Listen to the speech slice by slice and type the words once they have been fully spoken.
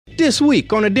This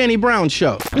week on the Danny Brown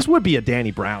Show. This would be a Danny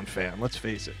Brown fan, let's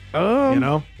face it. You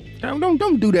know?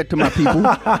 Don't do that to my people.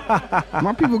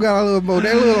 My people got a little more,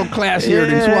 they're a little classier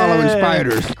than swallowing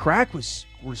spiders. Crack was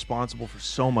responsible for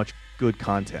so much good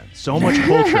content, so much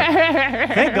culture.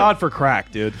 Thank God for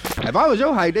Crack, dude. If I was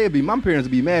your height, my parents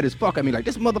would be mad as fuck at me like,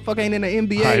 this motherfucker ain't in the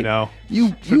NBA. I know.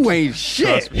 You ain't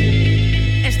shit.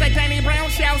 It's the Danny Brown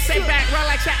Show. Sit back,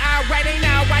 relax, you already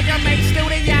know why you make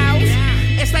studios.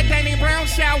 It's the Danny Brown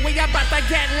Show. We about to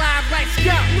get live. Let's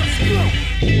go.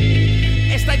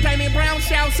 It's the Danny Brown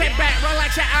Show. Sit back,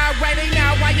 relax, you already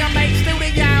know why you make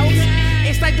studios.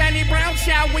 It's the Danny Brown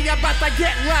Show. We about to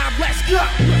get live. Let's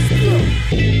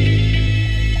go.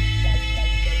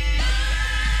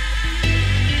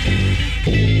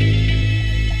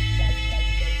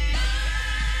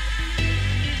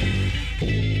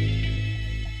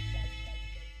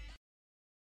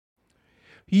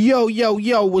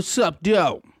 Yo, what's up,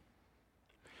 though?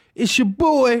 It's your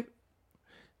boy.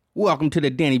 Welcome to the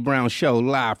Danny Brown Show,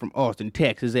 live from Austin,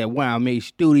 Texas at Wild Made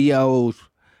Studios.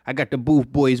 I got the Booth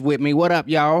Boys with me. What up,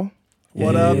 y'all?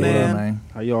 What up, man?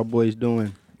 How y'all boys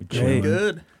doing?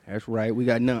 Good. That's right. We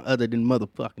got none other than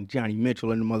motherfucking Johnny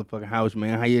Mitchell in the motherfucking house,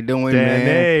 man. How you doing, man?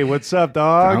 Hey, what's up,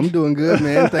 dog? I'm doing good,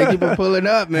 man. Thank you for pulling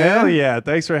up, man. Hell yeah.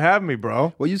 Thanks for having me,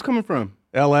 bro. Where you coming from?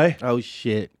 L.A. Oh,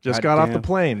 shit. Just got off the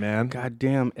plane, man.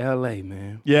 Goddamn L.A.,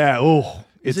 man. Yeah,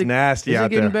 it's nasty out there.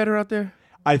 Is it getting better out there?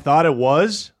 I thought it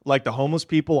was, like the homeless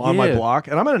people on my Yeah. block.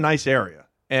 And I'm in a nice area.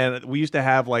 And we used to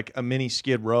have like a mini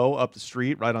Skid Row up the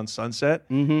street right on Sunset.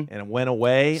 Mm-hmm. And it went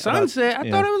away. Sunset? I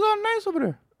thought it was all nice over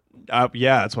there.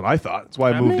 Yeah, that's what I thought. That's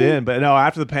why I moved in. But no,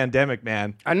 after the pandemic,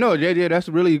 man. I know. Yeah, that's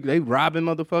really, they robbing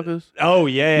motherfuckers. Oh,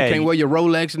 yeah. You can't wear your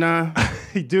Rolex now.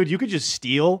 Dude, you could just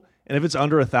steal. And if it's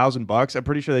under $1,000, I'm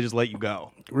pretty sure they just let you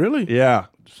go. Really? Yeah.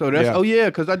 So that's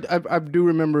because I do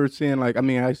remember seeing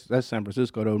that's San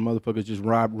Francisco though. Motherfuckers just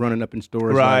running up in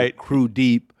stores, Right. like, crew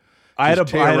deep. I had a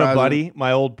terrorizing. buddy,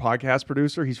 my old podcast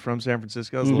producer. He's from San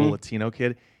Francisco. He's a little Latino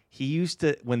kid. He used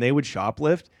to, when they would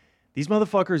shoplift, these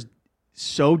motherfuckers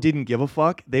so didn't give a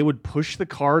fuck. They would push the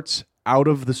carts out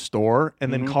of the store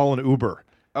and then call an Uber.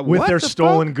 With what their the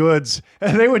stolen fuck? goods.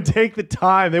 And they would take the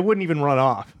time. They wouldn't even run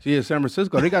off. See, in San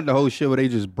Francisco, they got the whole shit where they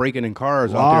just breaking in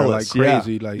cars out there like Lawless, yeah.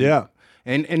 crazy. Yeah.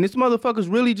 And this motherfucker's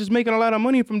really just making a lot of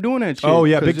money from doing that shit. Oh,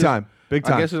 yeah, 'Cause big just- time. Big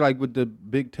time. I guess it's like with the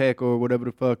big tech or whatever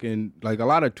the fuck, and like a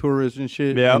lot of tourists and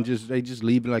shit. Yeah. And they just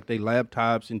leaving like their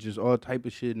laptops and just all type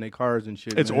of shit in their cars and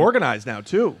shit. It's man. organized now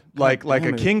too. Like a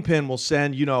damn it. kingpin will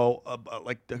send,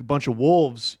 like a bunch of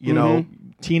wolves,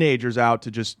 teenagers out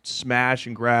to just smash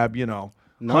and grab,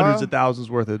 hundreds of thousands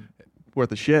worth of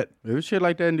shit. There's shit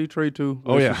like that in Detroit too.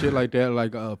 Oh, yeah. Some shit like that,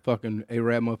 like fucking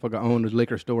A-Rap motherfucker owned a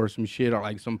liquor store or some shit, or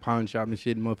like some pawn shop and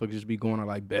shit. And motherfuckers just be going to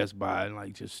like Best Buy and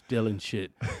like just stealing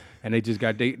shit. And they just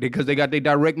got because they got their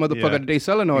direct motherfucker Yeah. that they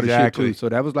selling all the Exactly. shit too. So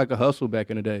that was like a hustle back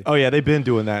in the day. Oh yeah, they've been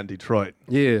doing that in Detroit.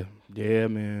 Yeah,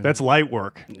 man. That's light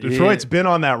work. Detroit's been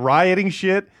on that rioting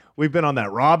shit. We've been on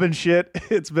that robbing shit.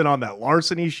 It's been on that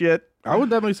larceny shit. I would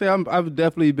definitely say I've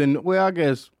definitely been. Well, I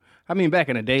guess. I mean, back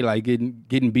in the day, like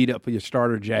getting beat up for your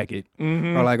starter jacket,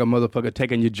 or like a motherfucker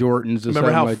taking your Jordans. Or Remember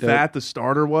something how like fat that. the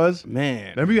starter was?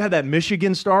 Man, Remember you had that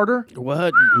Michigan starter?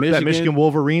 what That Michigan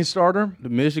Wolverine starter? The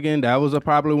Michigan, that was a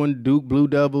popular one. Duke Blue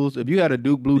Devils. If you had a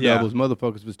Duke Blue Yeah. Devils,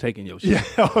 motherfuckers was taking your shit.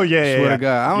 Oh yeah. Swear to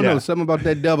God, I don't Yeah. know, something about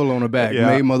that devil on the back Yeah.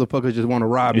 made motherfuckers just want to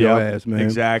rob your Yep, ass, man.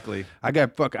 Exactly. I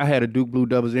had a Duke Blue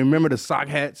Devils. And remember the sock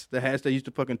hats, the hats they used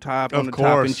to fucking tie up on Of the top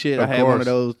and course, shit. of I had one course. of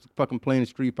those. Fucking playing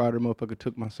Street Fighter, motherfucker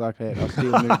took my sock hat. I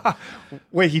still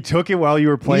Wait, he took it while you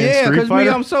were playing yeah, Street because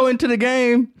Fighter? I'm so into the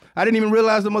game. I didn't even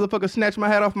realize the motherfucker snatched my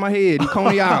hat off my head in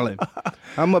Coney Island.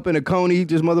 I'm up in a Coney,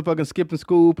 just motherfucking skipping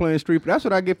school, playing Street Fighter. That's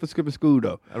what I get for skipping school,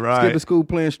 though. Right. Skipping school,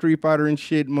 playing Street Fighter and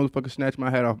shit. Motherfucker snatched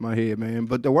my hat off my head, man.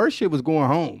 But the worst shit was going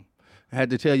home. I had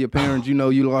to tell your parents, you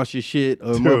lost your shit,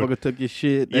 or Dude. motherfucker took your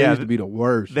shit. That Yeah, used to be the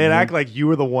worst. They'd man. act like you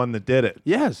were the one that did it.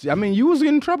 Yes, I mean, you was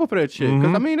in trouble for that shit.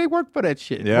 Because, I mean, they worked for that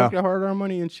shit. Yeah. Worked their hard-earned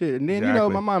money and shit. And then,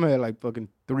 Exactly. my mom had like fucking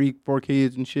 3-4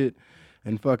 kids and shit.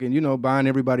 And fucking, buying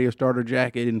everybody a starter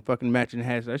jacket and fucking matching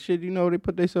hats. That shit, they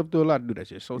put themselves through a lot to do that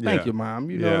shit. So thank Yeah. you, Mom.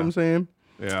 You know Yeah. what I'm saying?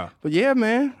 Yeah. But yeah,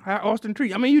 man, how Austin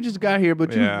Tree. I mean, you just got here,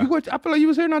 but Yeah. I feel like you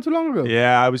was here not too long ago.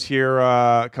 Yeah, I was here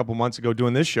a couple months ago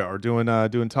doing this show, or doing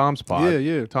Tom's pod.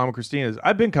 Yeah. Tom and Christina's.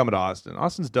 I've been coming to Austin.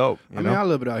 Austin's dope. I mean, I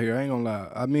love it out here. I ain't gonna lie.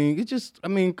 I mean, it's just,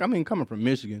 coming from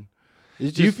Michigan. It's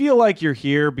just, Do you feel like you're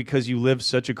here because you lived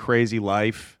such a crazy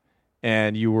life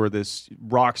and you were this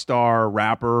rock star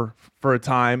rapper for a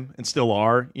time and still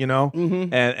are,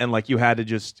 Mm-hmm. and like you had to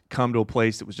just come to a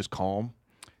place that was just calm?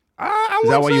 I Is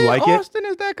that wouldn't why you say like it? Austin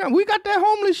is that kind. We got that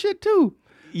homeless shit too.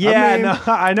 Yeah,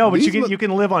 I know, but these you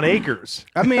can live on acres.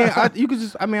 I mean, you could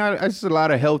just. I mean, it's just a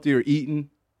lot of healthier eating.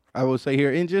 I would say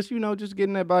here, and just just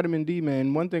getting that vitamin D,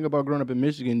 man. One thing about growing up in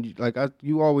Michigan,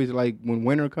 you always like when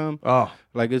winter come,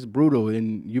 like it's brutal,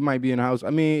 and you might be in the house.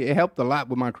 I mean, it helped a lot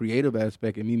with my creative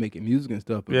aspect and me making music and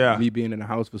stuff. But me being in the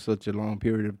house for such a long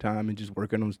period of time and just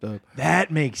working on stuff.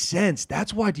 That makes sense.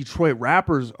 That's why Detroit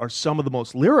rappers are some of the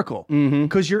most lyrical,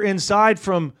 because you're inside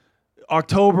from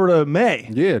October to May.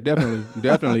 Yeah,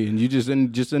 definitely, and you just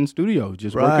in studio,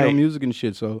 just working on music and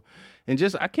shit. So. And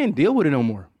just, I can't deal with it no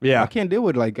more. Yeah. I can't deal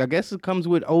with it. Like, I guess it comes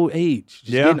with old age.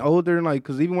 Just getting older. And, like,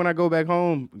 because even when I go back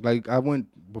home, like,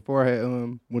 before I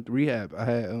had, went to rehab, I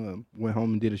had, went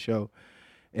home and did a show.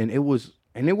 And it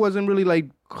wasn't really, like,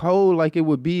 cold like it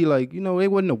would be. Like, it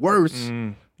wasn't the worst.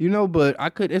 But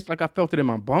it's like I felt it in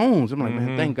my bones. I'm like,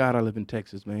 man, thank God I live in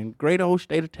Texas, man. Great old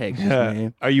state of Texas,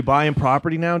 man. Are you buying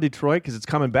property now in Detroit? Because it's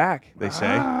coming back, they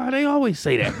say. They always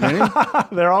say that, man.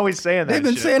 They're always saying that. They've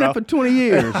been saying that for 20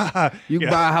 years. You can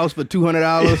buy a house for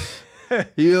 $200.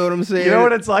 You know what I'm saying? You know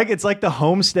what it's like? It's like the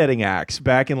homesteading acts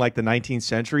back in like the 19th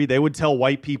century. They would tell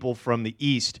white people from the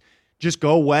East, just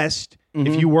go west.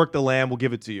 If you work the land, we'll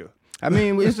give it to you. I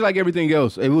mean, it's like everything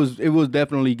else. It was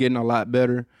definitely getting a lot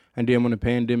better. And then when the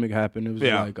pandemic happened, it was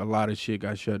like a lot of shit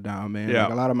got shut down, man.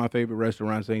 Like a lot of my favorite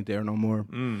restaurants ain't there no more.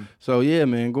 So yeah,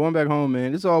 man, going back home,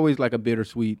 man, it's always like a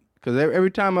bittersweet. Because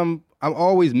every time I'm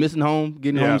always missing home,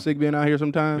 getting homesick being out here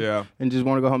sometimes. Yeah. And just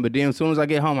want to go home. But then as soon as I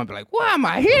get home, I'll be like, why am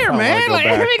I here, man? Like,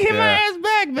 let me get my ass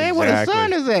back, man. Exactly. Where the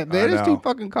sun is at, man? It's too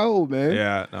fucking cold, man.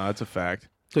 Yeah, no, that's a fact.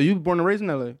 So you were born and raised in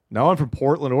L.A.? No, I'm from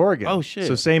Portland, Oregon. Oh, shit.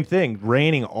 So same thing.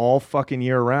 Raining all fucking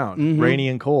year round. Rainy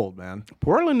and cold, man.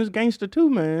 Portland is gangster too,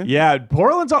 man. Yeah,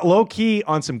 Portland's low-key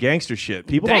on some gangster shit.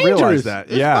 People don't realize that.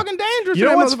 It's fucking dangerous. You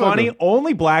know what's funny?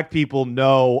 Only black people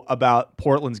know about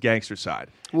Portland's gangster side.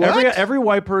 What? Every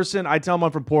white person, I tell them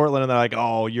I'm from Portland, and they're like,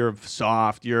 "Oh, you're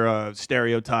soft. You're a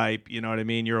stereotype. You know what I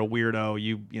mean? You're a weirdo.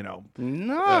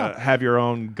 Have your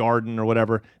own garden or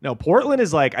whatever." No, Portland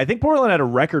is like, I think Portland had a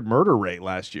record murder rate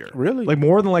last year. Really? Like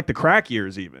more than like the crack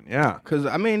years, even. Yeah. Because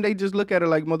I mean, they just look at it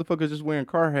like motherfuckers just wearing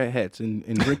car hats and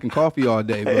drinking coffee all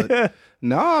day. But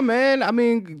nah, man. I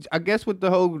mean, I guess with the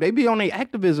whole, they be on their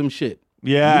activism shit.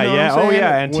 Yeah, you know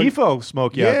yeah, and Antifa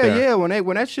smoke you out there. Yeah, when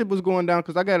that shit was going down,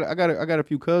 because I got a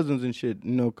few cousins and shit,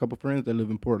 a couple friends that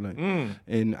live in Portland,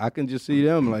 and I can just see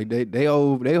them like they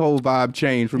whole vibe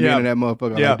change from being in that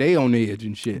motherfucker. Like they on the edge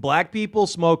and shit. Black people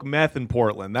smoke meth in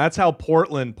Portland. That's how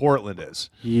Portland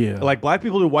is. Yeah, like black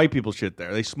people do white people shit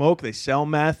there. They smoke, they sell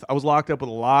meth. I was locked up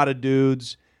with a lot of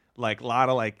dudes, like a lot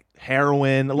of like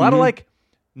heroin, a lot of like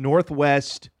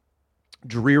Northwest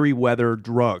dreary weather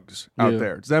drugs out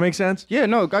there. Does that make sense? Yeah,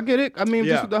 no, I get it. I mean,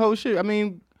 just the whole shit. I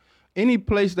mean, any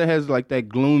place that has like that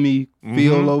gloomy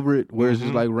feel over it, where it's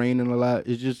just like raining a lot,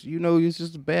 it's just, it's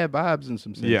just bad vibes in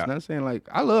some sense. Yeah. Not saying like,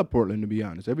 I love Portland, to be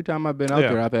honest. Every time I've been out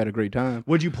there, I've had a great time.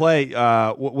 Would you play,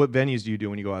 what venues do you do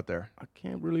when you go out there? I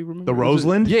can't really remember. The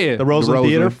Roseland? Yeah. The Roseland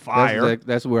Theater? Fire.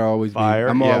 That's where I always Fire.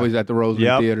 be. I'm always at the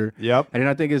Roseland Theater. Yep. And then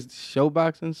I think it's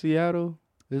Showbox in Seattle.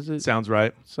 Is it? Sounds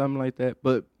right. Something like that.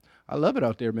 But I love it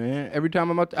out there, man. Every time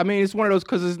I'm out, I mean, it's one of those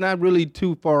because it's not really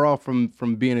too far off from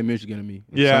being in Michigan to me.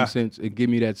 In some sense, it give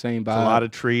me that same vibe. It's a lot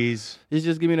of trees. It's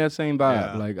just give me that same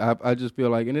vibe. Like I just feel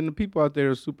like, and then the people out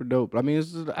there are super dope. I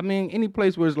mean, any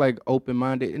place where it's like open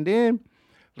minded, and then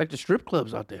like the strip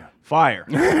clubs out there. Fire.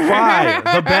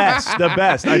 The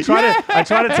best. I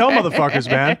try to tell motherfuckers,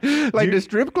 man. Like the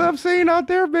strip club scene out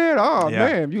there, man. Oh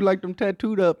man, you like them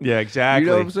tattooed up. Yeah, exactly.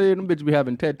 You know what I'm saying? Them bitches be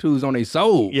having tattoos on their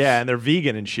souls. Yeah, and they're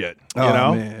vegan and shit. You oh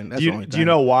know? Man, that's do you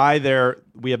know why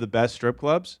we have the best strip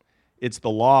clubs? It's the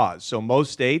laws. So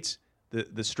most states,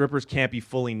 the strippers can't be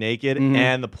fully naked,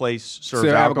 and the place serves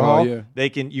alcohol.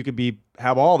 You could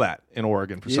have all that in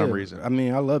Oregon for some reason. I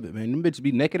mean, I love it, man. Them bitches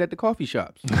be naked at the coffee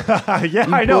shops.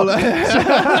 I know.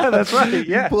 That's right.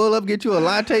 Yeah. You pull up, get you a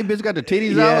latte, bitch got the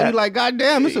titties out, and you're like, God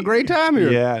damn, it's a great time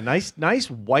here. Yeah, nice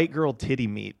white girl titty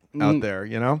meat out there,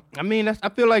 you know? I mean, I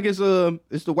feel like it's the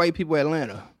white people of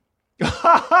Atlanta.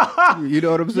 You know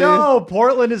what I'm saying? Yo,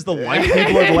 Portland is the white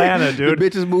people of Atlanta, dude. The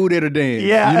bitches move there to dance.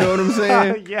 Yeah. You know what I'm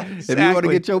saying? Yeah, exactly. If you want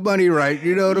to get your money right,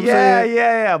 you know what I'm saying?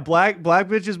 Yeah. Black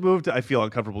bitches moved to, I feel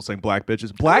uncomfortable saying black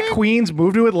bitches. Black queens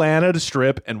moved to Atlanta to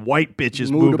strip, and white bitches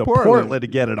moved to Portland to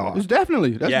get it on. That's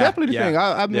definitely the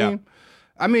thing.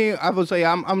 I mean, I would say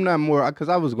I'm not more, because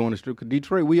I was going to strip, because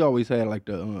Detroit, we always had like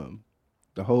the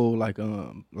whole like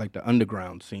the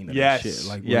underground scene of that shit.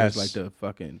 Like where it's like the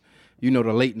fucking, the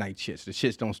late night shits. The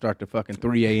shits don't start to fucking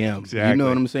 3 a.m. Exactly. You know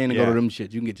what I'm saying? To go to them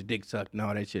shits. You can get your dick sucked and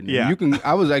all that shit. Yeah.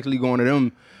 I was actually going to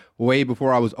them way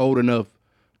before I was old enough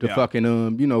to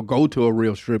fucking go to a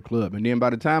real strip club. And then by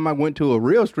the time I went to a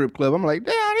real strip club, I'm like,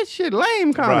 damn, this shit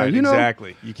lame kind of, Right, you know?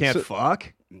 exactly. You can't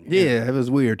fuck. Yeah, it was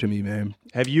weird to me, man.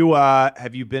 Have you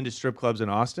been to strip clubs in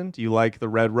Austin? Do you like the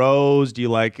Red Rose? Do you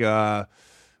like some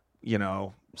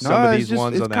of these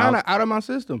ones it's on the kind of out of my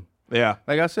system. Yeah.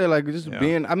 Like I said, like just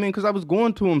being, because I was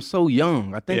going to them so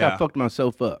young. I think I fucked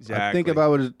myself up. Exactly. I think if I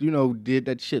would have, did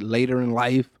that shit later in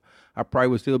life, I probably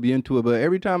would still be into it. But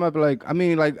every time I'd be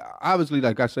like, obviously,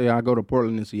 like I say, I go to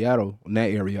Portland and Seattle, in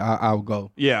that area, I'll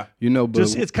go. Yeah. But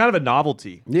just it's kind of a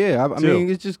novelty. Yeah, I mean,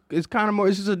 it's kind of more,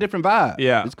 it's just a different vibe.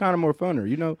 Yeah. It's kind of more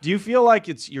funner, Do you feel like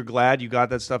you're glad you got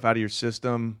that stuff out of your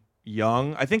system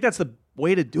young? I think that's the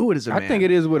way to do it as a man. I think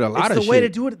it is with a lot of shit. It's the way to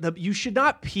do it. You should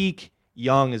not peak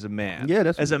young as a man.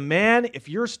 Yeah, as a man, if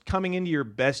you're coming into your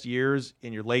best years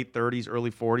in your late 30s,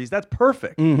 early 40s, that's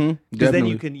perfect. Because then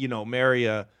you can, marry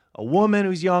a woman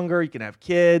who's younger. You can have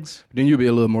kids. Then you'll be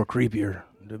a little more creepier,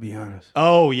 to be honest.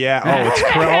 Oh yeah. Oh, it's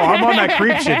I'm on that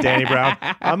creep shit, Danny Brown.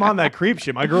 I'm on that creep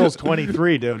shit. My girl's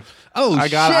 23, dude. Oh, I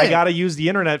gotta use the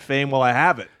internet fame while I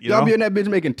have it. Y'all be in that bitch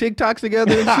making TikToks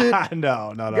together and shit?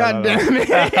 No. God damn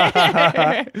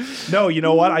it. No, you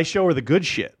know what? I show her the good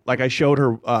shit. Like I showed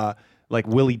her like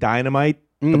Willie Dynamite,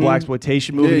 the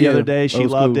blaxploitation movie the other day. She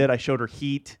loved it. I showed her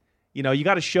Heat. You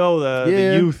got to show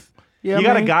the youth. Yeah, you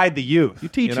got to guide the youth. You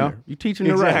teach her. You teaching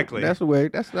her exactly. Right. That's the way. I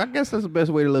guess that's the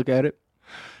best way to look at it.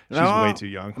 She's way too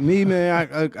young. Me,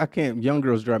 man, I can't. Young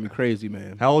girls drive me crazy,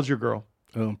 man. How old's your girl?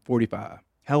 45.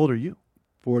 How old are you?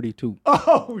 42.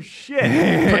 Oh shit!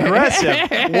 Progressive,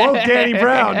 woke Danny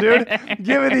Brown, dude.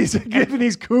 Giving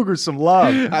these cougars some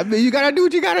love. I mean, you gotta do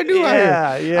what you gotta do.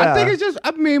 Yeah. I think it's just.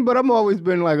 but I'm always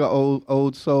been like an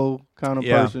old soul kind of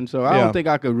person, so I don't think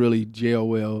I could really gel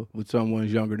well with someone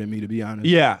younger than me, to be honest.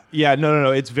 Yeah.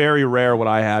 No. It's very rare what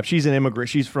I have. She's an immigrant.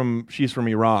 She's from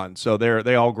Iran, so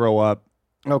they all grow up.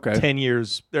 Okay. 10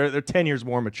 years. They're 10 years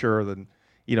more mature than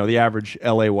the average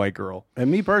LA white girl. And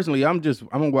me personally, I'm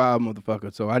a wild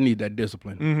motherfucker, so I need that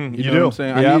discipline. You know do. what I'm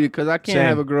saying? I need it because I can't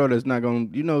have a girl that's not gonna,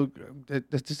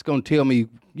 that's just gonna tell me,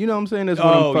 you know what I'm saying? That's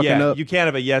what I'm fucking up. You can't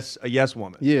have a yes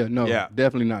woman. Yeah, no,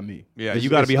 definitely not me. Yeah, you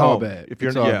got to be home. Bad. If you're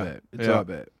it's all bad. It's all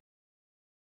bad.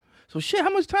 So shit, how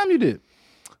much time you did?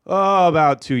 Oh,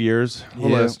 about 2 years.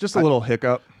 Just a little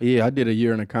hiccup. Yeah, I did a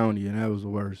year in the county, and that was the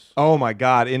worst. Oh my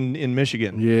God, in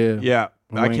Michigan. Yeah.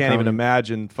 I can't even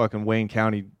imagine fucking Wayne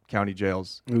County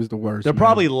jails. It was the worst. They're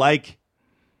probably like,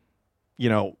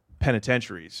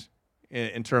 penitentiaries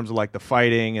in terms of like the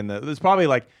fighting and it's probably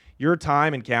like your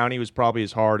time in county was probably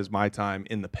as hard as my time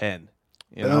in the pen.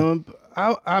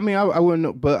 I wouldn't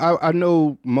know, but I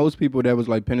know most people that was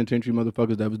like penitentiary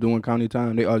motherfuckers that was doing county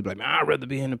time. They always be like, man, I'd rather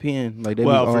be in the pen. Like they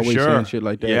was always saying shit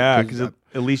like that. Yeah, because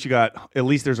at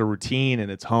least there's a routine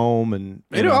and it's home and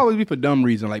it'll always be for dumb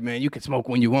reason. Like, man, you can smoke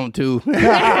when you want to.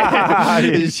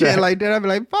 Shit like that. I'd be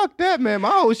like, fuck that, man.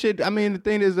 My whole shit. I mean, the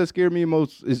thing that scared me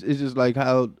most is just like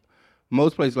how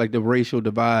most places like the racial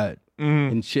divide.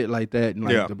 And shit like that, and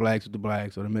like the blacks with the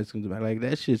blacks or the Mexicans, like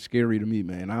that shit's scary to me,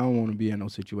 man. I don't want to be in no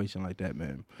situation like that,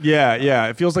 man. Yeah.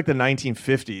 It feels like the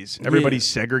 1950s. Everybody's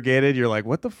segregated. You're like,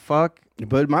 what the fuck?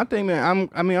 But my thing, man,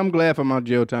 I'm glad for my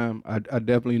jail time. I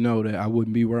definitely know that I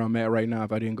wouldn't be where I'm at right now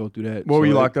if I didn't go through that. What were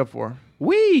you locked up for?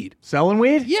 Weed. Selling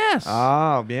weed? Yes.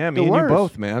 Oh, yeah, me and you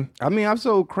both, man. I mean, I've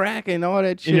sold crack and all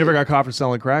that shit. You never got caught for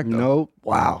selling crack, though? No.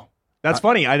 Wow. That's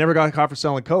funny. I never got caught for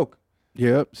selling coke.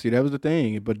 Yep. See, that was the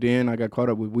thing. But then I got caught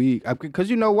up with weed. Because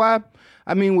you know why?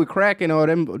 I mean, with crack and all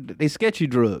them, they sketchy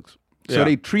drugs. So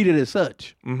they treat it as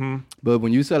such. Mm-hmm. But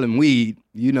when you selling weed,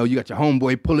 you got your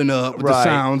homeboy pulling up with the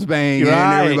sounds banging,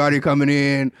 everybody coming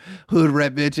in, hood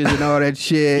rat bitches and all that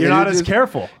shit. You're not as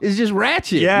careful. It's just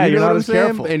ratchet. Yeah, you know you're not what as I'm saying?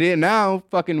 careful. And then now,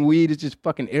 fucking weed is just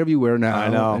fucking everywhere now. I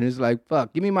know. And it's like,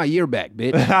 fuck, give me my year back,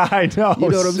 bitch. I know. You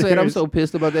know what I'm saying? I'm so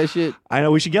pissed about that shit. I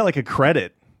know. We should get like a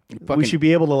credit. We should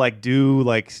be able to like do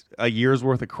like a year's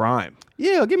worth of crime.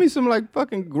 Yeah, give me some like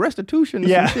fucking restitution or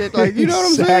some shit. Like, you know what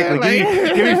I'm saying?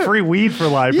 Like, give me free weed for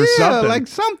life or something. Yeah, like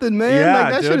something, man. Yeah,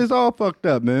 like that shit is all fucked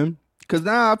up, man. Because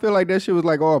now I feel like that shit was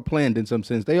like all planned in some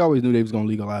sense. They always knew they was going to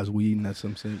legalize weed in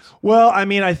some sense. Well, I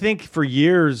mean, I think for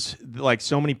years, like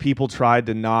so many people tried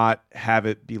to not have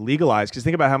it be legalized. Because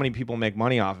think about how many people make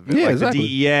money off of it. Yeah, like exactly. The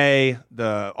DEA,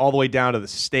 all the way down to the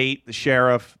state, the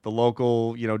sheriff, the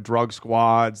local, drug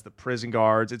squads, the prison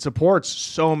guards. It supports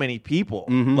so many people.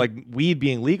 Mm-hmm. Like weed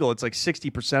being legal, it's like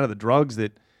 60% of the drugs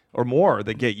or more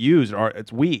that get used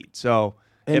it's weed. So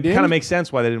it kind of makes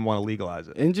sense why they didn't want to legalize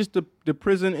it. And just the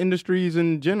prison industries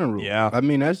in general. Yeah. I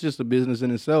mean, that's just a business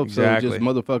in itself. Exactly. So just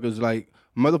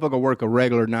motherfucker work a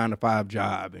regular 9-to-5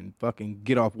 job and fucking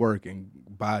get off work and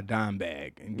buy a dime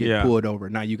bag and get pulled over.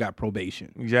 Now you got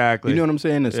probation. Exactly. You know what I'm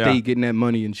saying? The state getting that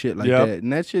money and shit like that.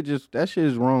 And that shit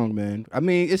is wrong, man. I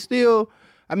mean,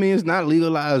 it's not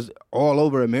legalized all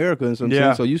over America in some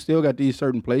sense. So you still got these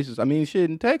certain places. I mean, shit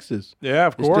in Texas. Yeah,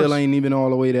 of course. It still ain't even all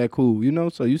the way that cool, you know?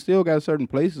 So you still got certain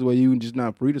places where you just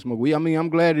not free to smoke weed. I mean, I'm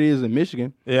glad it is in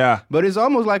Michigan. Yeah. But it's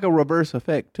almost like a reverse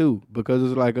effect, too, because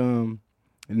it's like,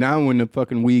 now when the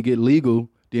fucking weed get legal,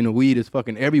 then the weed is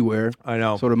fucking everywhere. I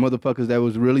know. So the motherfuckers that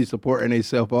was really supporting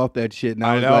themselves off that shit now,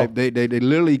 I it's know. like they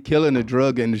literally killing the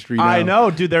drug industry now. I know,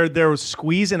 dude. They're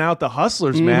squeezing out the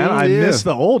hustlers, man. I miss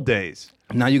the old days.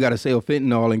 Now you got to sell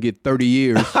fentanyl and get 30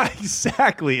 years.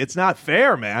 Exactly. It's not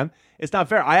fair, man. It's not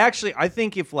fair. I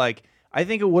think it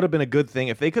would have been a good thing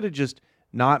if they could have just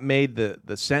not made the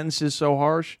sentences so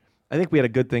harsh. I think we had a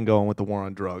good thing going with the war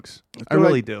on drugs. I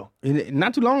really do.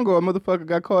 Not too long ago, a motherfucker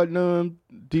got caught in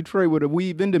Detroit with a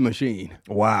weed vending machine.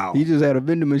 Wow. He just had a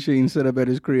vending machine set up at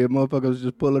his crib. Motherfucker was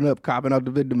just pulling up, copping out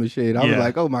the vending machine. I was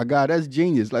like, oh my God, that's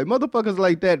genius. Like motherfuckers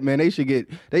like that, man, they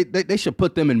should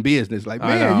put them in business. Like,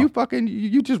 man,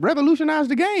 you just revolutionized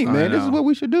the game, man. This is what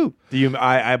we should do. But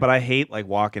I hate like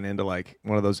walking into like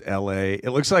one of those LA. It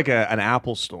looks like an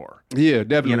Apple store. Yeah,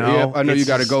 definitely. You know? Yeah, I know you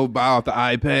got to go buy off the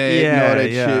iPad and all that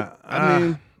shit. I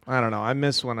mean, I don't know. I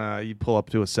miss when you pull up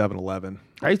to a 7-Eleven.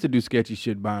 I used to do sketchy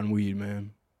shit buying weed,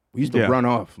 man. We used to run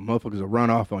off. Motherfuckers will run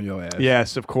off on your ass.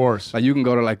 Yes, of course. Like you can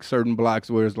go to like certain blocks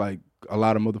where it's like a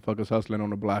lot of motherfuckers hustling on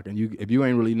the block, and if you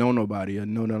ain't really know nobody or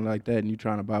know nothing like that, and you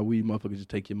trying to buy weed, motherfuckers just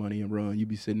take your money and run. You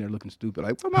be sitting there looking stupid,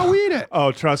 like, where my weed at?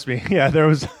 Oh, trust me. Yeah, there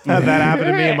was that happened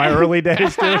to me in my early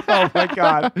days too. Oh my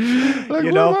God. Like,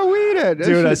 where my weed at? That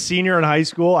dude, shit. a senior in high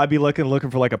school, I'd be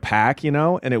looking for like a pack, you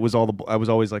know, and it was I was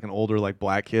always like an older like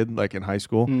black kid like in high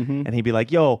school, and he'd be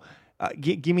like, yo,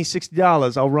 give me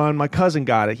 $60. I'll run. My cousin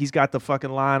got it. He's got the fucking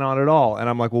line on it all. And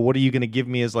I'm like, well, what are you going to give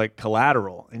me as like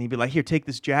collateral? And he'd be like, here, take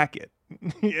this jacket.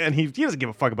 And he doesn't give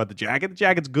a fuck about the jacket. The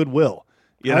jacket's Goodwill.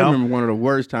 You know? I remember one of the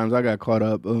worst times I got caught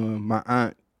up. My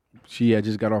aunt, she had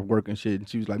just got off work and shit, and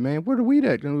she was like, man, where the weed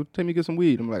at? Take me get some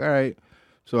weed. I'm like, all right.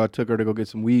 So I took her to go get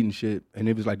some weed and shit, and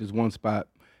it was like this one spot.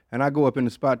 And I go up in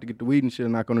the spot to get the weed and shit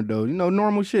and knock on the door. You know,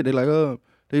 normal shit. They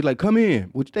like, come in,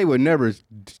 which they would never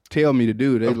tell me to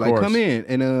do. They like, come in.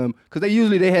 And because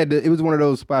it was one of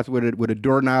those spots where the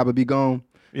doorknob would be gone.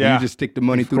 Yeah. And you just stick the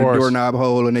money through the doorknob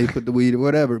hole and they put the weed or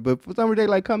whatever. But for some reason, they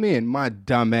like, come in. My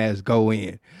dumb ass go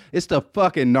in. It's the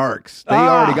fucking narcs. They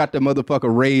already got the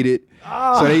motherfucker raided.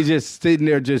 So they just sitting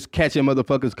there just catching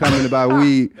motherfuckers coming to buy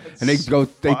weed. And they throw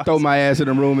my ass in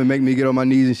the room and make me get on my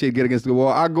knees and shit, get against the wall.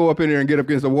 I go up in there and get up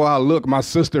against the wall. I look, my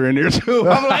sister in there too.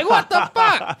 I'm like, what the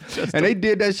fuck? And they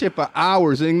did that shit for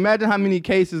hours. And imagine how many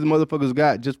cases the motherfuckers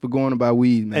got just for going to buy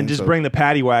weed, man. And just bring the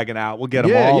paddy wagon out. We'll get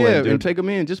them all in, dude. And take them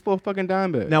in just for a fucking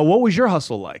dime bag. Now, what was your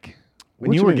hustle like?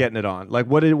 When you were getting it on, like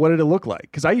what did it look like?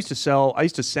 Because I used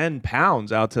to send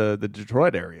pounds out to the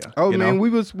Detroit area. Oh man, we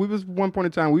was one point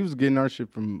in time we was getting our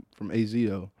shit from AZ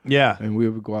though. Yeah, and we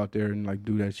would go out there and like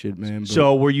do that shit, man. But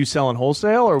so were you selling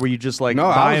wholesale or were you just like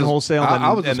buying wholesale?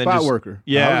 I was a spot worker.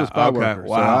 Yeah, I was a spot worker.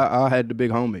 Wow. So I had the big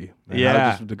homie. I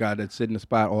was just the guy that sit in the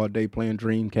spot all day playing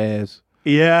Dreamcast.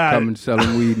 Yeah. Coming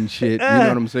selling weed and shit. You know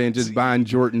what I'm saying? Just buying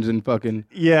Jordans and fucking.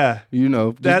 Yeah. You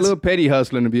know, just a little petty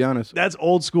hustling, to be honest. That's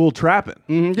old school trapping.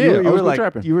 Mm-hmm. Yeah, you were like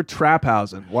trapping. You were trap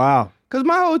housing. Wow. Because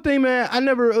my whole thing, man, I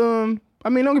never, I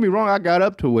mean, don't get me wrong, I got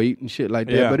up to weight and shit like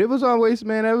that. Yeah. But it was always,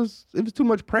 man, it was too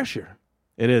much pressure.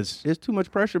 It is. It's too much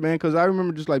pressure, man, because I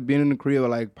remember just like being in the crib with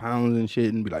like pounds and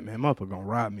shit and be like, man, motherfucker gonna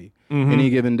rob me. Any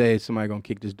given day, somebody gonna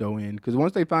kick this dough in. Because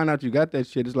once they find out you got that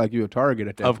shit, it's like you're a target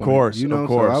at that point. Of course, you know? of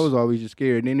course. So I was always just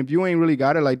scared. And if you ain't really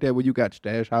got it like that, where you got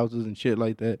stash houses and shit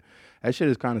like that, that shit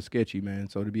is kind of sketchy, man.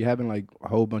 So to be having like a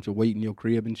whole bunch of weight in your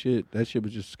crib and shit, that shit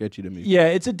was just sketchy to me. Yeah,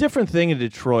 it's a different thing in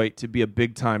Detroit to be a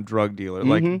big time drug dealer.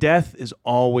 Like death is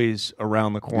always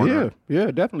around the corner. Yeah,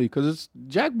 definitely, because it's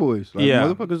jack boys. Like,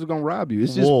 motherfuckers are gonna rob you.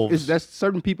 It's Wolves. just that's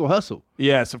certain people hustle.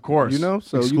 Yes, of course. You know,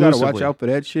 so you gotta watch out for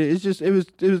that shit. It's just it was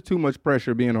too much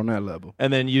pressure being on that level.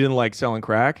 And then you didn't like selling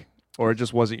crack? Or it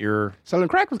just wasn't your... Selling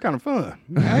crack was kind of fun.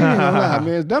 I ain't gonna lie,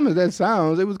 man. As dumb as that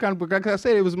sounds, it was kind of... Like I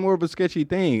said, it was more of a sketchy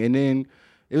thing. And then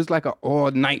it was like an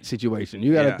all-night situation.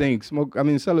 You got to think,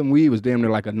 selling weed was damn near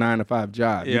like a 9-to-5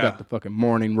 job. You got the fucking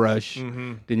morning rush.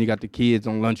 Then you got the kids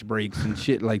on lunch breaks and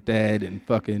shit like that. And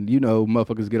fucking, you know,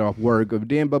 motherfuckers get off work. But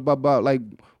then, like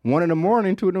 1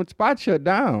 a.m, 2 the spot shut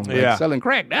down. Like selling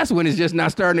crack, that's when it's just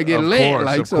not starting to get lit. Course,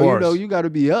 like, so, you know, you got to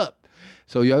be up.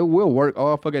 So yo, we'll work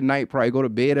all fucking night, probably go to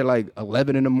bed at like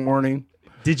 11 in the morning.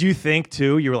 Did you think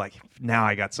too? You were like, now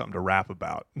I got something to rap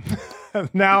about.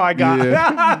 Now I got.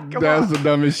 Yeah. That was the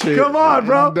dumbest shit. Come on,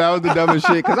 bro. That was the dumbest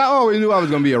shit because I always knew I was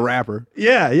gonna be a rapper.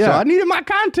 Yeah. So I needed my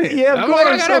content. Yeah, of I'm like, I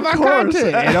course, gotta have of my course.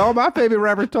 content. And all my favorite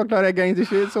rappers talked all that gangster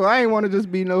shit, so I ain't want to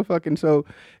just be no fucking. So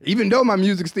even though my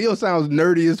music still sounds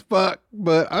nerdy as fuck,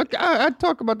 but I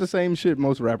talk about the same shit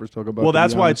most rappers talk about. Well,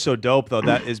 that's why it's so dope, though.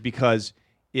 That is because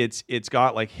it's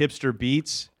got like hipster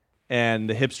beats and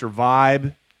the hipster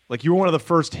vibe. Like you were one of the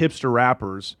first hipster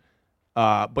rappers,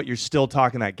 but you're still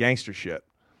talking that gangster shit.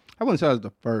 I wouldn't say I was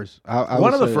the first. I One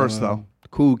would of the say, first, though.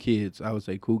 Cool Kids. I would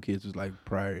say Cool Kids was like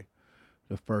probably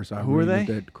the first. Who were they?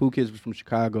 That. Cool Kids was from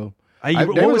Chicago. What they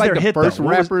were was like their the hit, first though?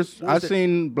 What was- rappers. what was I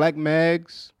seen Black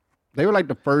Mags. They were like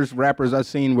the first rappers I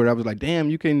seen where I was like, damn,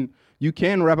 you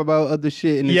can rap about other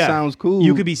shit and it sounds cool.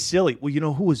 You could be silly. Well, you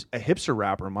know who was a hipster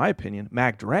rapper, in my opinion?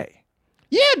 Mac Dre.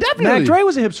 Yeah, definitely. Mac Dre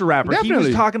was a hipster rapper. He Definitely.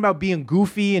 was talking about being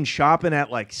goofy and shopping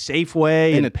at like Safeway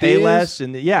And and the Payless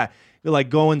and like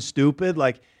going stupid.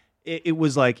 Like it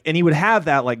was like, and he would have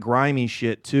that like grimy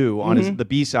shit too on the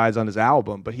B-sides on his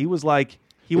album. But he was like,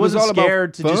 he It was wasn't all about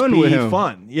scared to just fun be with him.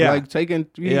 fun. Yeah. Like taking,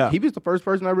 he was the first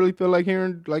person I really feel like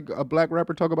hearing like a black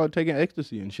rapper talk about taking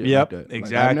ecstasy and shit Yep, like that.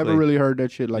 exactly. Like, I've never really heard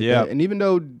that shit like Yep. that. And even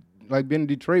though like being in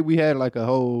Detroit, we had like a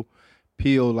whole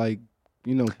peel like,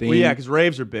 thing. Well, yeah, because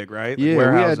raves are big, right? Like Yeah, we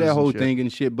warehouses had that and whole shit. thing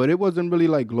and shit, but it wasn't really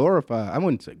like glorified. I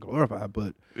wouldn't say glorified,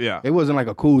 but Yeah. it wasn't like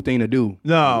a cool thing to do.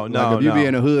 No, Like if you no. be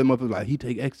in the hood, motherfuckers like he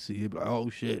take ecstasy, you'd be like,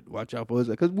 oh shit, watch out for us,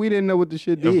 because we didn't know what the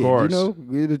shit did. course. You know,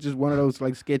 it was just one of those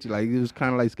like sketchy, like it was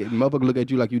kind of like sketchy. Motherfucker look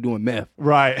at you like you doing meth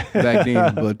Right. back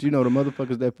then, but the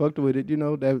motherfuckers that fucked with it,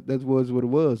 that was what it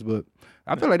was. But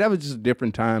I feel like that was just a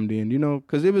different time then,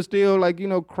 because it was still like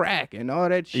crack and all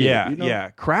that shit. Yeah, yeah.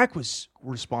 Crack was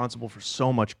responsible for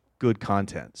so much good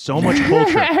content, so much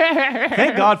culture.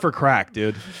 Thank God for crack,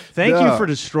 dude. Thank you Yeah. for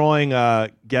destroying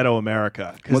ghetto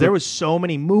America, because there was so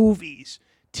many movies,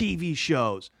 TV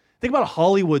shows. Think about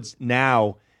Hollywood's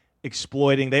now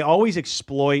exploiting. They always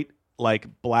exploit like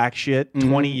black shit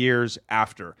 20 years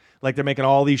after. Like they're making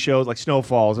all these shows like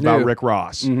Snowfall's about Yeah. Rick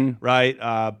Ross, right?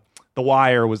 The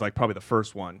Wire was like probably the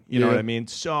first one. You know Yeah. what I mean?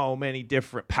 So many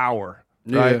different power,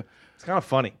 Yeah. right? It's kind of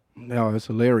funny. No, it's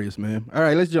hilarious, man. All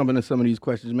right, let's jump into some of these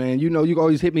questions, man. You can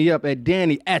always hit me up at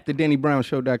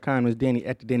Danny@theDannyBrownShow.com. It's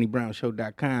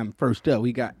Danny@theDannyBrownShow.com. First up,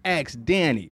 we got Ask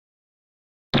Danny.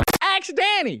 Ask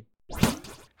Danny.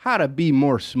 How to be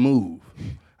more smooth.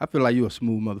 I feel like you're a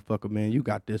smooth motherfucker, man. You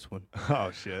got this one.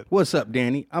 Oh shit. What's up,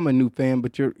 Danny? I'm a new fan,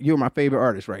 but you're my favorite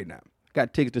artist right now.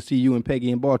 Got tickets to see you and Peggy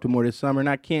in Baltimore this summer, and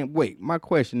I can't wait. My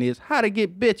question is, how to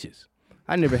get bitches?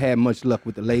 I never had much luck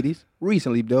with the ladies.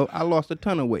 Recently, though, I lost a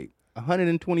ton of weight,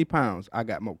 120 pounds. I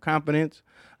got more confidence.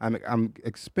 I'm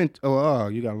expensive. Oh,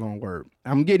 you got a long word.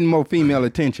 I'm getting more female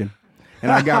attention, and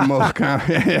I got more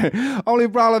confidence. Only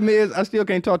problem is I still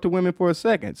can't talk to women for a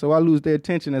second, so I lose their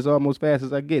attention as almost fast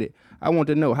as I get it. I want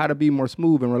to know how to be more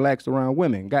smooth and relaxed around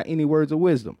women. Got any words of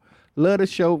wisdom? Love the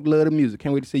show, love the music.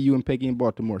 Can't wait to see you and Peggy in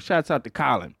Baltimore. Shouts out to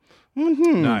Colin.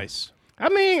 Nice. I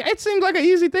mean, it seems like an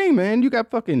easy thing, man. You got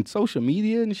fucking social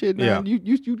media and shit, man. Yeah.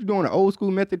 You doing the old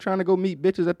school method, trying to go meet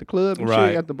bitches at the club and Right.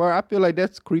 shit at the bar. I feel like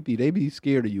that's creepy. They be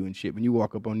scared of you and shit when you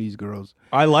walk up on these girls.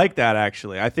 I like that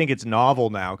actually. I think it's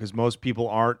novel now because most people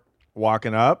aren't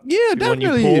walking up. Yeah, when you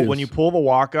definitely pull is. when you pull the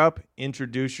walk up,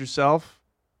 introduce yourself,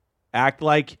 act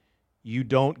like you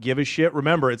don't give a shit.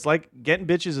 Remember, it's like getting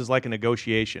bitches is like a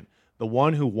negotiation. The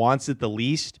one who wants it the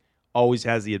least always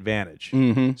has the advantage.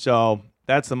 Mm-hmm. So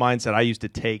that's the mindset I used to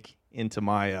take into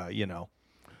my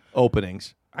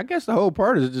openings. I guess the whole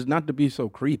part is just not to be so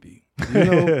creepy. You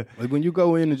know, like when you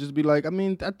go in and just be like, I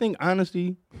mean, I think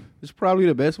honesty is probably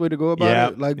the best way to go about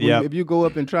Yep, it. Like yep. if you go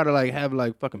up and try to like have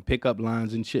like fucking pickup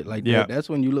lines and shit like Yep. that, that's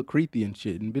when you look creepy and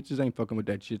shit. And bitches ain't fucking with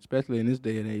that shit, especially in this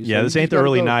day and age. Yeah, So this you ain't just the gotta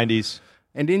early go. 90s.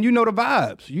 And then you know the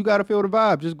vibes. You gotta feel the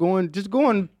vibe. Just going,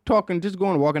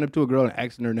 walking up to a girl and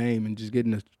asking her name and just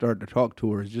getting to start to talk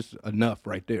to her is just enough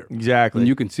right there. Exactly. And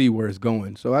you can see where it's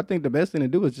going. So I think the best thing to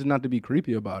do is just not to be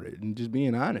creepy about it and just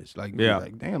being honest. Like, be Yeah.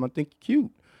 like, damn, I think you're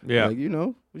cute. Yeah.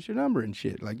 Like, what's your number and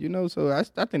shit? Like, so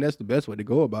I think that's the best way to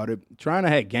go about it. Trying to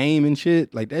have game and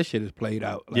shit, like that shit is played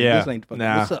out. Like, Yeah. This ain't fucking,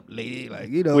 Nah. what's up, lady? Like,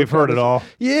 We've heard it all.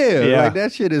 Yeah. Yeah. Like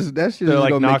that shit is They're just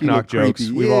like gonna knock make you knock look jokes.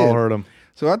 creepy. We've Yeah. all heard them.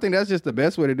 So I think that's just the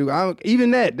best way to do it.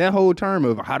 Even that whole term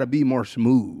of how to be more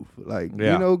smooth, like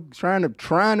Yeah.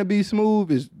 trying to be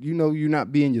smooth is you're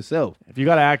not being yourself. If you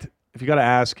gotta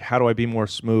ask, how do I be more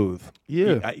smooth?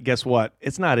 Yeah. Guess what?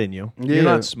 It's not in you. Yeah. You're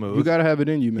not smooth. You gotta have it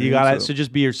in you, man. So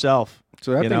just be yourself.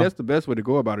 So I think that's the best way to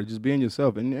go about it, just being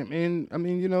yourself. And I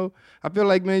mean, you know, I feel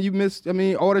like, man, you miss. I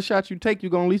mean, all the shots you take, you're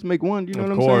gonna at least make one. You know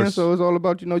what I'm saying? So it's all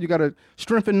about, you know, you gotta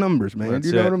strengthen numbers, man. That's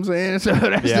you know what I'm saying? So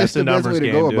that's just the best way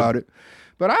to go about it.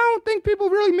 But I don't think people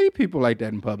really meet people like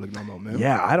that in public no more, man.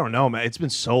 Yeah, I don't know, man. It's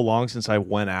been so long since I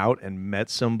went out and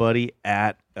met somebody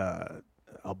at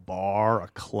a bar, a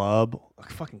club, a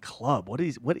fucking club. What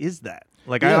is that?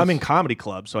 Like, I'm in comedy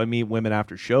clubs, so I meet women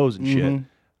after shows and shit.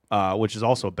 Which is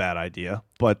also a bad idea,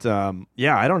 but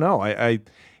yeah, I don't know. I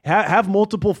have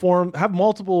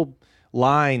multiple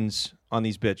lines on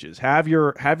these bitches. Have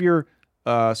your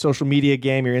social media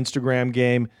game, your Instagram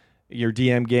game, your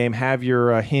DM game. Have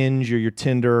your Hinge or your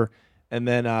Tinder, and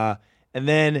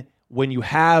then when you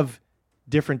have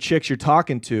different chicks you're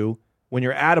talking to, when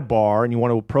you're at a bar and you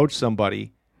want to approach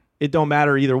somebody, it don't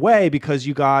matter either way because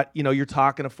you're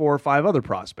talking to 4 or 5 other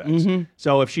prospects.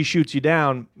 So if she shoots you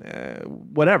down,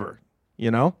 whatever,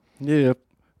 you know? Yeah.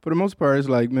 For the most part, it's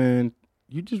like, man,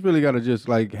 you just really got to just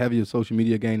like have your social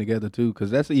media game together too.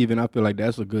 Cause I feel like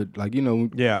that's a good, like, you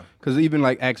know. Yeah. Cause even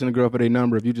like asking a girl for their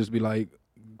number, if you just be like,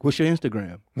 what's your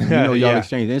Instagram? You know, y'all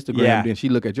exchange Instagram, then she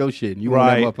look at your shit, and you want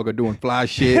that motherfucker doing fly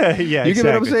shit. Yeah, you get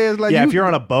what I'm saying? It's like, if you're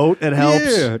on a boat, it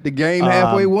helps. Yeah, the game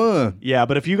halfway won. Yeah,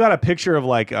 but if you got a picture of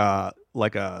like a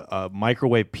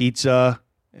microwave pizza,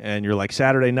 and you're like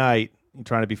Saturday night, you're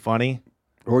trying to be funny,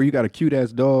 or you got a cute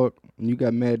ass dog, and you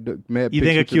got mad. You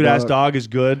think a cute ass dog is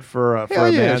good for a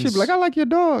man's? She'd be like, I like your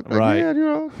dog. Like, right? Yeah, you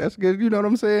know, that's good. You know what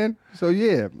I'm saying? So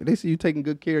yeah, they see you taking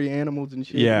good care of your animals and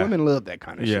shit. Yeah, women love that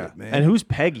kind of shit, man. And who's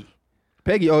Peggy?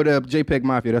 Peggy, the JPEG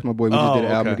Mafia. That's my boy. We just did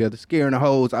an album together. Scaring the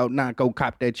hoes out, not go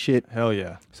cop that shit. Hell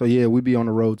yeah. So yeah, we be on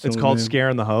the road soon. It's called man.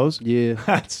 Scaring the Hoes? Yeah.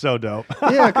 That's so dope.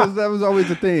 Yeah, because that was always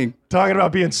a thing. Talking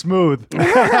about being smooth.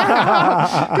 Because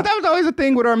that was always a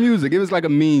thing with our music. It was like a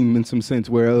meme in some sense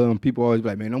where people always be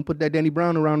like, man, don't put that Danny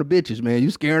Brown around the bitches, man.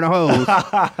 You scaring the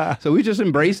hoes. So we just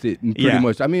embraced it pretty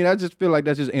much. I mean, I just feel like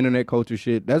that's just internet culture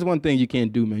shit. That's one thing you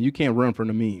can't do, man. You can't run from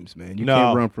the memes, man. You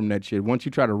can't run from that shit. Once you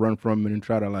try to run from it and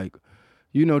try to like,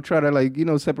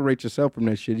 separate yourself from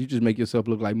that shit. You just make yourself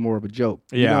look like more of a joke.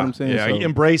 You know what I'm saying? Yeah, So,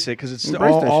 embrace it because it's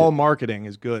all marketing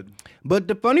is good. But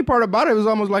the funny part about it was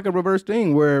almost like a reverse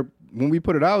thing where when we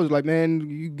put it out, it was like, man,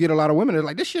 you get a lot of women that's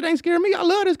like, this shit ain't scaring me. I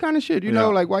love this kind of shit. You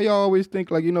know, like why y'all always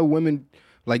think like, you know, women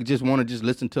like just want to just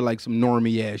listen to like some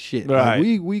normie ass shit. Right.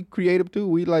 Like, we creative too.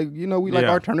 We like, you know, we like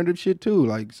alternative shit too.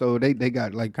 Like, so they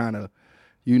got like kind of,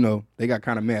 you know, they got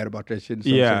kind of mad about that shit. In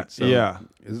some sense. So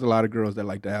there's a lot of girls that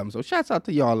like the album. So shouts out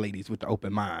to y'all ladies with the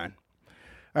open mind.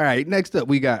 All right, next up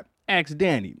we got Ask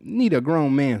Danny. Need a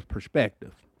grown man's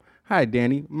perspective. Hi,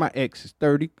 Danny. My ex is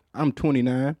 30. I'm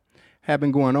 29. Have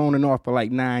been going on and off for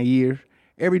like 9 years.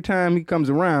 Every time he comes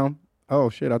around, oh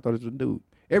shit, I thought it was a dude.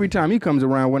 Every time he comes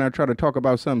around, when I try to talk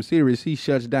about something serious, he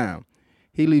shuts down.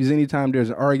 He leaves anytime there's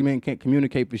an argument, can't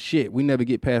communicate for shit. We never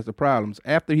get past the problems.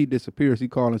 After he disappears, he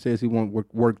calls and says he won't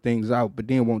work things out, but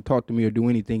then won't talk to me or do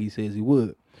anything he says he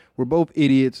would. We're both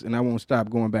idiots, and I won't stop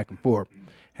going back and forth.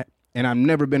 And I've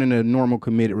never been in a normal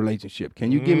committed relationship.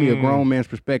 Can you give me a grown man's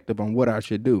perspective on what I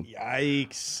should do?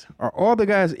 Yikes. Are all the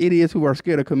guys idiots who are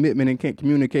scared of commitment and can't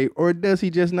communicate, or does he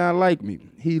just not like me?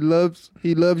 He loves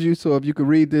you, so if you could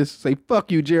read this, say,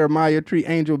 fuck you, Jeremiah, treat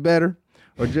Angel better,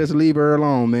 or just leave her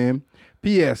alone, man.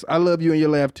 P.S. I love you and your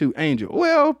laugh too, Angel.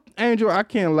 Well, Angel, I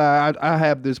can't lie. I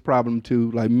have this problem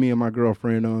too. Like me and my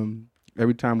girlfriend,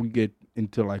 every time we get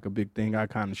into like a big thing, I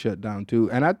kind of shut down too.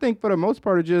 And I think for the most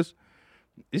part, it's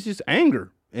just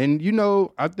anger. And you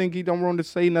know, I think he don't want to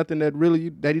say nothing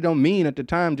that he don't mean at the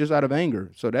time, just out of anger.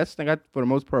 So that's the thing for the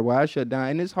most part why I shut down.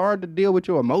 And it's hard to deal with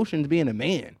your emotions being a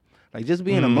man. Like just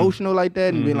being emotional like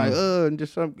that and being like, and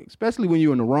just especially when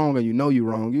you're in the wrong and you know you're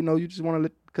wrong. You know, you just want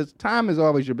to because time is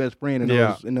always your best friend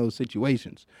in those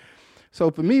situations. So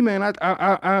for me, man,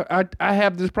 I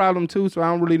have this problem too, so I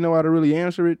don't really know how to really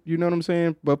answer it. You know what I'm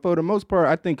saying? But for the most part,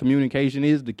 I think communication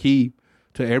is the key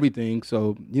to everything.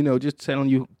 So, you know, just telling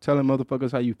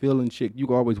motherfuckers how you feel and shit, you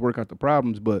can always work out the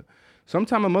problems. But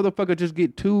sometimes a motherfucker just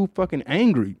get too fucking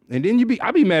angry. And then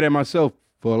I be mad at myself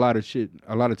for a lot of shit.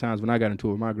 A lot of times when I got into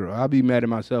it with my girl, I'll be mad at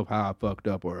myself how I fucked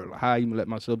up or how I even let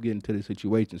myself get into the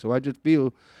situation. So I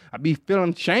be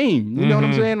feeling shame. You know what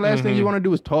I'm saying? Last thing you want to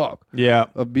do is talk. Yeah.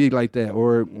 Or be like that.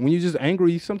 Or when you're just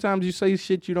angry, sometimes you say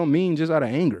shit you don't mean just out of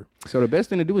anger. So the best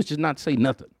thing to do is just not say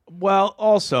nothing. Well,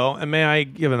 also, and may I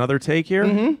give another take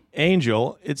here?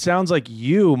 Angel, it sounds like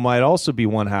you might also be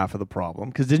one half of the problem.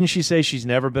 Because didn't she say she's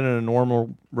never been in a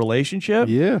normal relationship?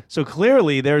 Yeah. So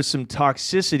clearly there's some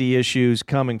toxicity issues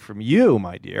coming from you,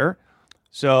 my dear.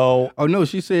 So. Oh, no,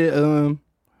 she said,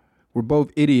 we're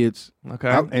both idiots.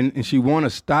 Okay. And she want to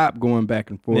stop going back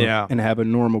and forth and have a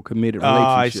normal committed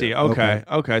relationship. Oh, I see.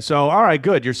 Okay. So, all right,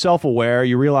 good. You're self-aware.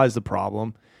 You realize the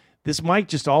problem. This might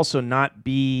just also not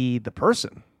be the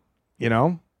person, you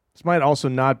know? This might also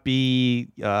not be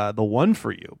the one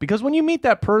for you. Because when you meet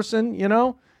that person, you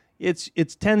know,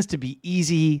 it tends to be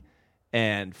easy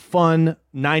and fun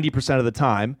 90% of the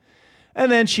time. And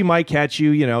then she might catch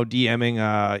you, you know,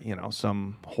 DMing,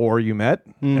 some whore you met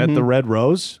at the Red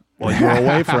Rose while you were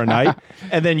away for a night.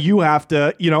 And then you have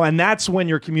to, you know, and that's when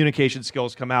your communication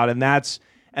skills come out. And that's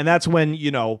when, you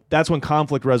know, that's when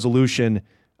conflict resolution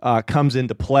comes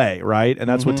into play, right? And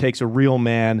that's what takes a real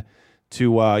man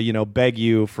to, beg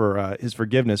you for his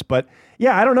forgiveness. But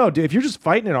yeah, I don't know. If you're just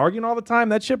fighting and arguing all the time,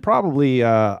 that shit probably,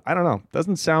 I don't know,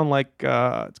 doesn't sound like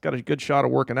it's got a good shot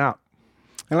of working out.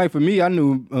 And like for me, I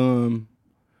knew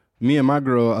me and my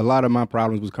girl, a lot of my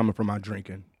problems was coming from my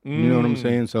drinking. You know what I'm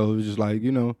saying? So it was just like,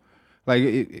 you know,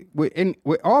 like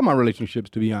with all my relationships,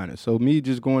 to be honest. So me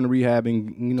just going to rehab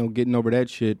and, you know, getting over that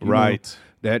shit. Right.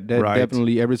 That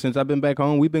definitely, ever since I've been back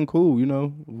home, we've been cool, you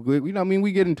know. I mean,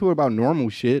 we get into it about normal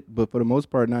shit, but for the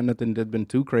most part, not nothing that's been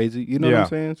too crazy. You know what I'm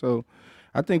saying? So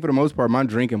I think for the most part, my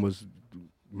drinking was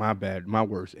my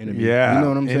worst enemy. Yeah. You know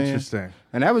what I'm saying? Interesting.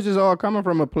 And that was just all coming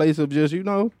from a place of just, you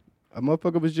know, a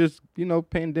motherfucker was just, you know,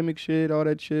 pandemic shit, all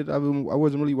that shit. I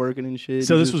wasn't really working and shit.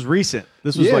 So this was recent.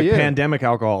 This was pandemic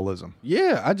alcoholism.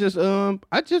 Yeah.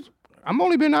 I'm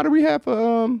only been out of rehab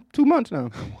for 2 months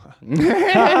now.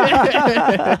 Yeah,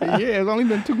 it's only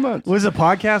been 2 months. Was the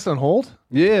podcast on hold?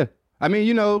 Yeah. I mean,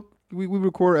 you know, we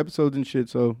record episodes and shit,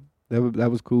 so that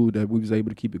was cool that we was able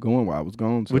to keep it going while I was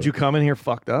gone. So. Would you come in here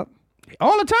fucked up?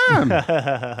 All the time.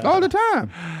 All the time.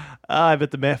 I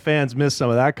bet the fans miss some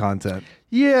of that content.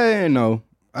 Yeah, no.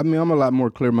 I mean, I'm a lot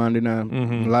more clear-minded now.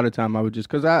 A lot of time I would just,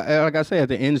 because like I say, at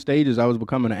the end stages, I was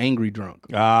becoming an angry drunk.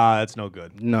 That's no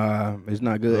good. Nah, it's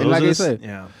not good. And like I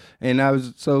said, and I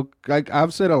was, so like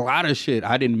I've said a lot of shit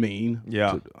I didn't mean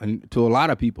to a lot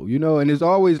of people, you know, and it's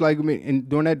always like, and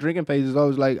during that drinking phase, it's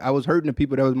always like I was hurting the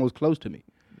people that was most close to me.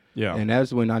 Yeah. And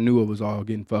that's when I knew it was all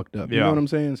getting fucked up. You know what I'm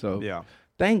saying? So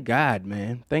thank God,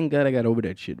 man. Thank God I got over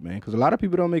that shit, man. Because a lot of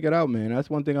people don't make it out, man. That's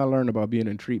one thing I learned about being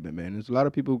in treatment, man. There's a lot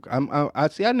of people.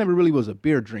 I never really was a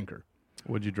beer drinker.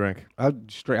 What'd you drink? I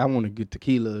want to get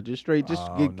tequila, nice. I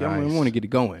want to get it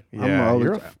going. Yeah,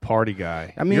 you're a party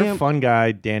guy. I mean, you're a fun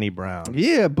guy, Danny Brown.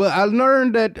 Yeah, but I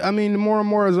learned that, I mean, more and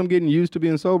more as I'm getting used to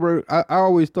being sober, I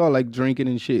always thought like drinking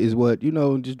and shit is what, you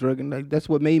know, just drinking, like that's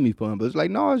what made me fun. But it's like,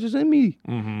 no, it's just in me.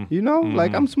 You know,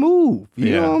 like I'm smooth.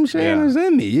 You know what I'm saying? It's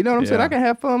in me. You know what I'm saying? I can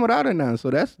have fun without it now. So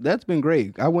that's been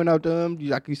great. I went out to,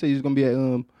 like you said, he's going to be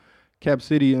at Cap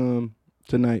City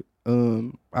tonight.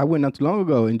 I went not too long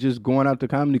ago and just going out to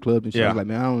comedy clubs and shit. I was like,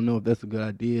 man, I don't know if that's a good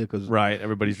idea because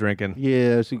everybody's drinking.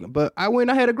 Yeah, but I went.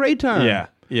 I had a great time.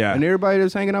 Yeah. And everybody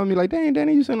that's hanging out with me like, dang,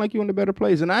 Danny, you seem like you're in a better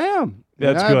place, and I am.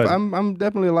 That's good. I'm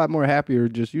definitely a lot more happier.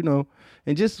 Just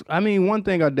and just I mean, one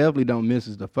thing I definitely don't miss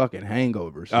is the fucking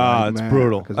hangovers. It's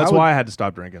brutal. That's why I had to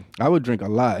stop drinking. I would drink a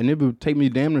lot, and it would take me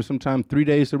damn near sometimes 3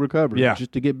 days to recover.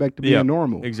 Just to get back to being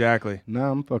normal. Exactly.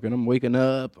 Now I'm waking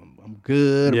up. I'm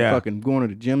good. I'm fucking going to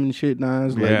the gym and shit now.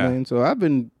 It's like, man, so I've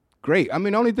been great. I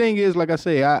mean, the only thing is, like I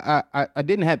say, I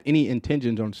didn't have any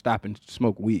intentions on stopping to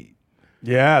smoke weed.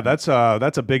 Yeah, that's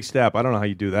a big step. I don't know how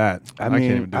you do that. I mean,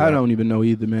 can't even do that. I don't even know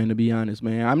either, man, to be honest,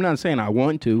 man. I'm not saying I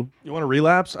want to. You want to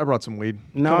relapse? I brought some weed.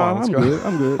 No, I'm good.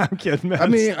 I'm good. I'm kidding,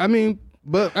 man.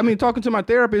 I mean, talking to my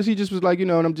therapist, he just was like, you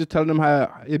know, and I'm just telling him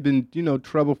how it been, you know,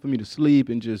 trouble for me to sleep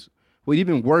and just, well,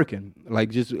 even working, like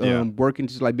just working,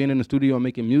 just like being in the studio and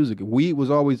making music. Weed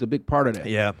was always a big part of that.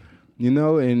 Yeah. You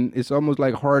know, and it's almost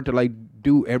like hard to like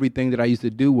do everything that I used to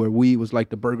do where weed was like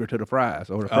the burger to the fries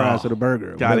or the fries to the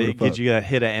burger. Got it. Get you that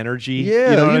hit of energy.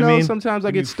 Yeah. You know what I mean? Sometimes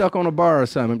I get stuck on a bar or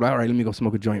something. I'm like, all right, let me go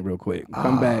smoke a joint real quick.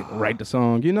 Come back, write the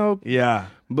song, you know? Yeah.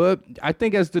 But I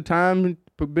think as the time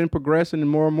been progressing and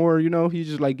more, you know, he's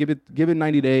just like, give it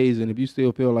 90 days. And if you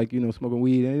still feel like, you know, smoking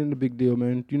weed ain't a big deal,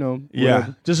 man, you know.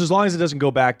 Yeah. Just as long as it doesn't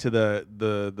go back to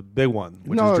the big one,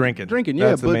 which is drinking. Drinking,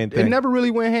 That's the main thing. It never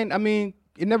really went hand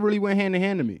in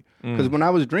hand to me. Because when I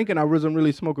was drinking, I wasn't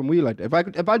really smoking weed like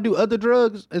that. If I do other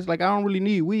drugs, it's like I don't really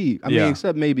need weed. I mean,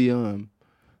 except maybe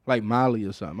like Molly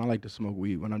or something. I like to smoke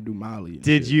weed when I do Molly.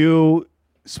 Did you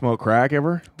smoke crack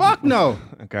ever? Fuck no.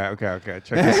 Okay. Check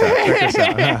this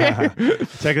out.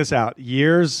 Check this out.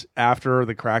 Years after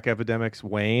the crack epidemics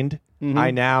waned,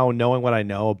 I now, knowing what I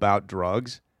know about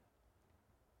drugs,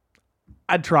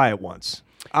 I'd try it once.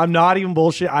 I'm not even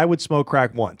bullshit. I would smoke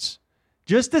crack once.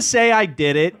 Just to say I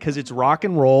did it because it's rock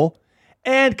and roll.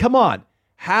 And come on,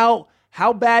 how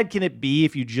bad can it be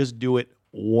if you just do it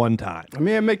one time. I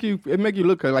mean, it make you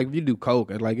look like if you do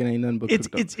coke, like it ain't nothing but It's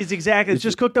cooked up. it's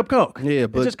just cooked up coke. Yeah,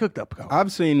 but it's just cooked up coke.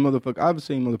 I've seen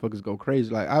motherfuckers go crazy.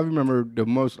 Like I remember the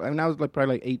most, I was like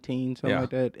probably like 18, something Yeah. like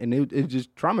that, and it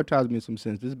just traumatized me in some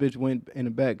sense. This bitch went in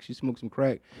the back, she smoked some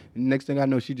crack, and next thing I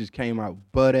know, she just came out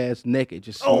butt ass naked,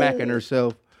 just smacking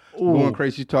herself, going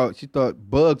crazy. She thought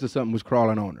bugs or something was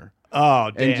crawling on her.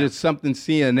 Oh, damn. And just something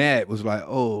seeing that was like,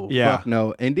 oh, Yeah. fuck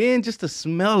no. And then just the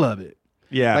smell of it.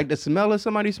 yeah. Like the smell of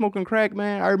somebody smoking crack,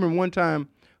 man. I remember one time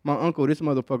my uncle, this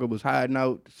motherfucker was hiding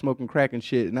out smoking crack and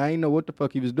shit, and I didn't know what the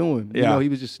fuck he was doing. You Yeah. know, he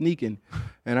was just sneaking.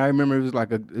 And I remember it was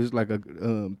like a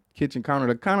kitchen counter,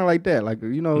 like kind of like that, like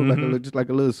you know, just like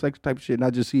a little sex type shit. And I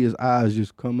just see his eyes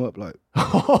just come up, like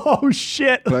oh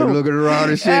shit. looking around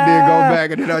and shit, then go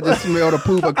back, and then I just smell the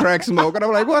poop of crack smoke, and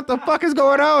I'm like, what the fuck is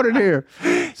going on in here?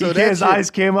 So His shit-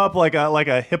 eyes came up like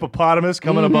a hippopotamus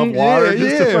coming above water. Yeah,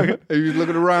 just to yeah. fucking- He was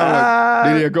looking around, like,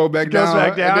 then he'd go back Goes down,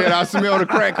 back down. and then I smell the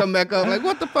crack come back up. Like,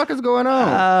 what the fuck is going on?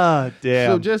 Ah,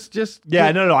 damn. So just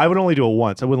yeah, no, I would only do it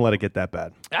once. I wouldn't let it get that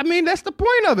bad. I mean, that's the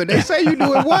point of it. They say you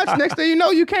do it once, next thing you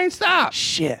know, you can't stop.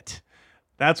 Shit.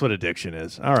 That's what addiction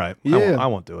is. All right. Yeah. I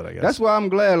won't do it, I guess. That's why I'm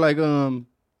glad, like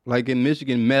in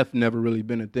Michigan, meth never really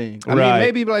been a thing. I Right. mean,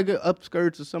 maybe like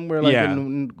upskirts or somewhere, like Yeah.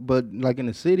 but like in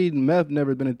the city, meth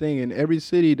never been a thing. In every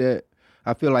city that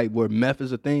I feel like where meth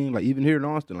is a thing, like even here in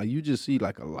Austin, like you just see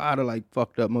like a lot of like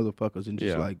fucked up motherfuckers and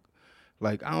just Yeah. like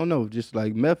I don't know, just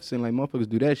like meth and like motherfuckers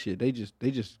do that shit. They just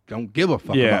don't give a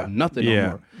fuck Yeah. about nothing no Yeah,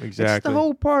 more. It's exactly. the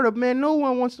whole part of, man, no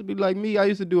one wants to be like me. I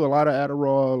used to do a lot of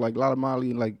Adderall, like a lot of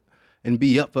Molly, and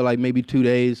be up for like maybe 2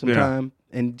 days sometime.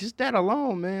 And just that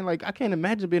alone, man, like I can't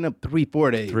imagine being up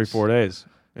 3-4 days. 3-4 days.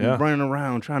 and Yeah. running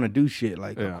around trying to do shit.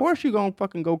 Like, Yeah. of course you're gonna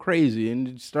fucking go crazy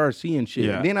and start seeing shit.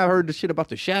 Yeah. And then I heard the shit about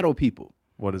the shadow people.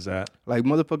 What is that? Like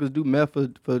motherfuckers do meth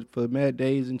for mad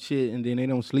days and shit, and then they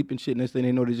don't sleep and shit. Next thing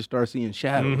they know, they just start seeing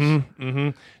shadows. Mm-hmm.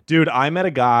 Dude, I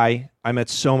met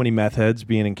so many meth heads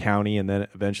being in county and then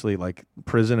eventually like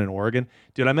prison in Oregon.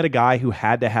 Dude, I met a guy who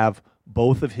had to have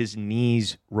both of his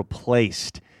knees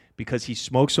replaced because he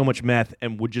smoked so much meth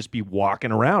and would just be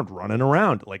walking around, running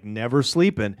around, like never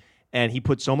sleeping. And he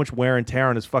put so much wear and tear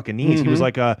on his fucking knees. Mm-hmm. He was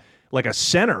like a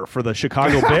center for the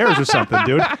Chicago Bears or something,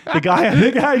 dude. The guy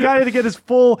had to get his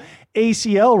full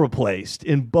ACL replaced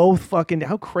in both fucking.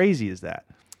 How crazy is that?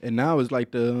 And now it's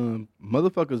like the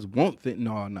motherfuckers want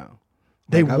fentanyl now.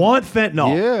 They Like, want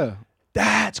fentanyl. Yeah.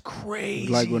 That's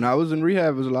crazy. Like when I was in rehab,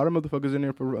 there was a lot of motherfuckers in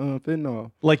there for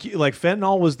fentanyl. Like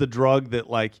fentanyl was the drug that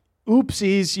like,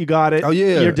 oopsies, you got it. Oh,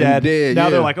 yeah, you're and dead. dead, Now yeah.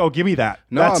 they're like, oh, give me that.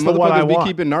 No, That's the one I motherfuckers be want.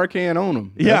 keeping Narcan on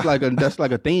them. Yeah. That's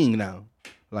like a thing now.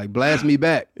 Like blast me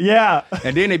back. Yeah.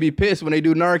 And then they be pissed when they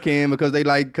do Narcan because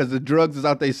because the drugs is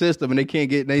out their system and they can't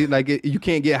get you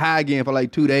can't get high again for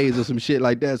like 2 days or some shit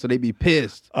like that. So they be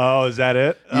pissed. Oh, is that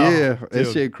it? Yeah, Oh, that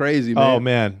dude. shit crazy, man. Oh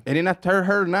man. And then I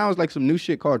heard now it's like some new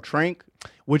shit called Trank.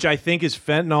 Which I think is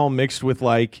fentanyl mixed with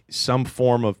like some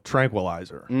form of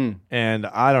tranquilizer. Mm. And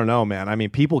I don't know, man. I mean,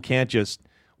 people can't just.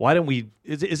 Why don't we?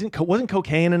 Wasn't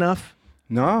cocaine enough?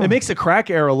 No, It makes the crack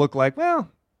era look like, well,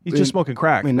 he's just smoking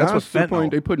crack. I mean, That's now what it's to the fentanyl.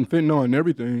 point they putting fentanyl in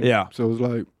everything. Yeah. So it's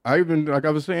like like I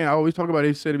was saying, I always talk about.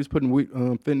 They said he was putting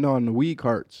fentanyl in the weed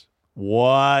carts.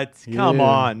 What? Come Yeah.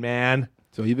 on, man.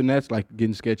 So even that's like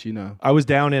getting sketchy now. I was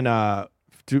down in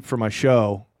for my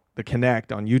show, The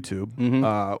Connect on YouTube.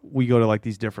 Mm-hmm. We go to like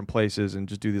these different places and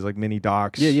just do these like mini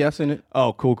docs. Yeah, I seen it.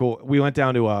 Oh, cool. We went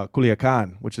down to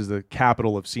Culiacan, which is the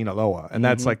capital of Sinaloa, and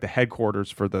that's like the headquarters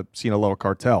for the Sinaloa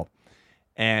cartel.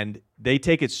 And they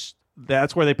take it.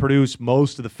 That's where they produce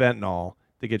most of the fentanyl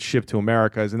that gets shipped to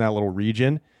America, is in that little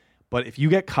region. But if you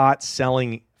get caught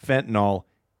selling fentanyl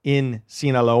in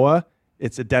Sinaloa,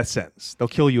 it's a death sentence. They'll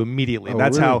kill you immediately. Oh,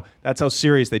 That's really? how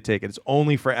serious they take it. It's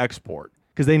only for export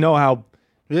because they know how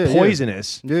Yeah,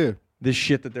 poisonous Yeah. this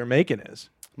shit that they're making is.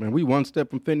 Man, we one step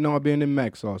from fentanyl being in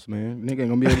mac sauce, man. Nigga ain't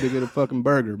gonna be able to get a fucking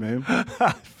burger, man.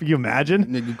 Can you imagine?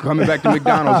 Nigga coming back to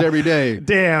McDonald's every day.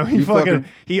 Damn, he You fucking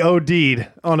he OD'd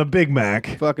on a Big Mac.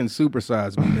 Fucking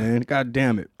supersize me, man. God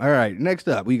damn it. All right, next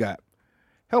up, we got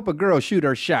help a girl shoot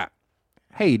her shot.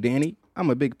 Hey, Danny, I'm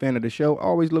a big fan of the show.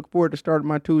 Always look forward to starting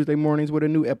my Tuesday mornings with a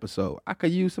new episode. I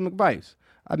could use some advice.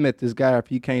 I met this guy after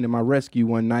he came to my rescue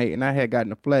one night, and I had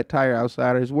gotten a flat tire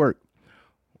outside of his work.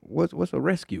 What's a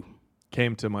rescue?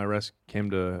 Came to her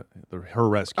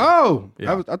rescue. Oh,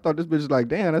 Yeah. I thought this bitch was like,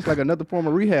 damn, that's like another form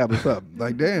of rehab or something.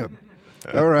 Like, damn.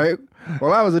 All right.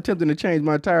 While I was attempting to change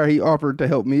my tire, he offered to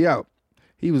help me out.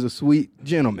 He was a sweet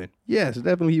gentleman. Yes,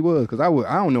 definitely he was. Because I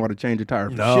don't know how to change a tire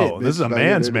for shit. No, this bitch. is a Like,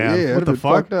 man's man. Yeah, What the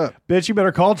fuck? fucked up. Bitch, you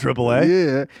better call AAA.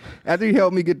 Yeah. After he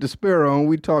helped me get the Sparrow and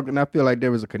we talked, and I feel like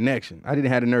there was a connection. I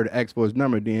didn't have the nerve to ask for his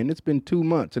number then. It's been 2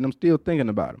 months and I'm still thinking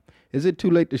about him. Is it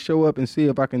too late to show up and see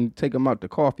if I can take him out to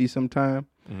coffee sometime?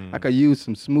 I could use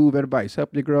some smooth advice.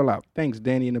 Help your girl out. Thanks,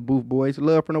 Danny and the Booth Boys.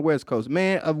 Love from the West Coast.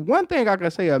 Man, one thing I can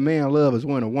say a man love is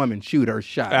when a woman shoot her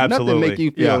shot. Absolutely. Nothing make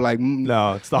you feel Yeah. like...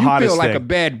 No, it's the you hottest feel like thing. a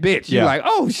bad bitch. Yeah. You're like,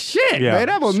 oh, shit, Yeah, man.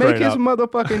 That will straight make his up.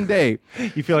 motherfucking day.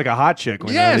 You feel like a hot chick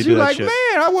when Yes, you you do that like, shit.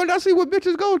 man, I see what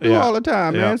bitches go through Yeah. all the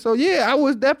time, Yeah. man. So yeah, I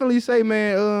would definitely say,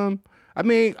 man, I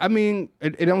mean,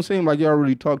 it don't seem like y'all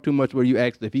really talk too much where you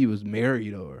asked if he was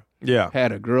married or Yeah.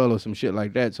 had a girl or some shit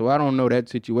like that. So I don't know that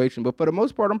situation. But for the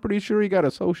most part, I'm pretty sure he got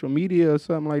a social media or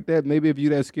something like that. Maybe if you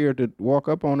that scared to walk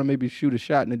up on him, maybe shoot a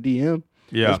shot in the DM.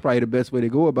 Yeah. That's probably the best way to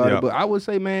go about Yeah. it. But I would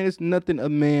say, man, it's nothing a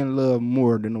man love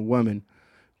more than a woman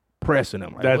pressing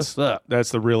him. Like, That's what's up?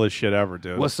 That's the realest shit ever,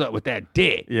 dude. What's up with that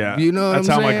dick? Yeah. You know what That's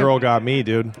I'm how my saying? girl got me,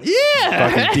 dude. Yeah.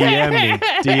 Fucking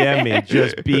DM me.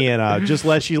 Just being just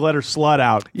let her slut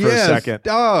out for a second.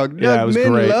 Dog. Yeah, Look, it was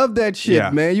men great. love that shit,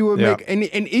 Yeah. man. You would Yeah. make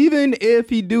and even if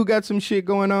he do got some shit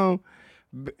going on,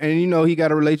 and you know he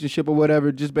got a relationship or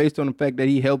whatever, just based on the fact that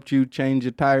he helped you change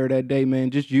your tire that day, man.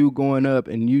 Just you going up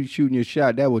and you shooting your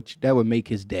shot, that would make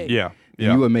his day. Yeah. And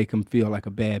Yeah. you would make him feel like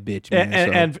a bad bitch,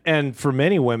 man. And for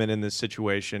many women in this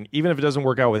situation, even if it doesn't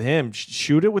work out with him,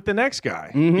 shoot it with the next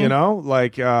guy. You know,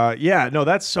 like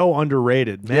that's so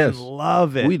underrated. Men Yes.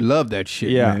 love it. we love that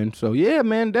shit, Yeah. man. So yeah,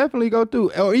 man, definitely go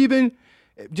through, or even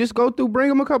just go through, bring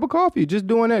him a cup of coffee. Just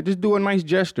doing that, just do a nice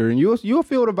gesture, and you'll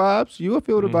feel the vibes. You'll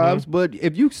feel the vibes. But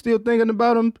if you still thinking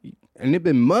about him, and it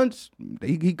been months,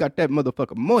 he got that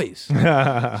motherfucker moist.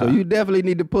 So you definitely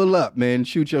need to pull up, man.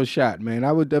 Shoot your shot, man.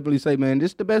 I would definitely say, man,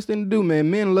 this is the best thing to do,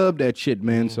 man. Men love that shit,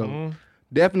 man. So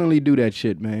definitely do that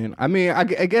shit, man. I mean, I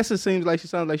guess it seems like she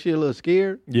sounds like she a little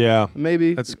scared. Yeah.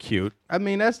 Maybe. That's cute. I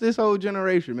mean, that's this whole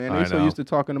generation, man. I They so know. used to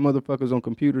talking to motherfuckers on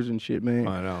computers and shit, man.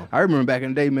 I know. I remember back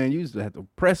in the day, man, you used to have to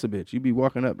press a bitch. You'd be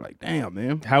walking up like, damn,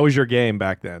 man. How was your game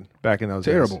back then? Back in those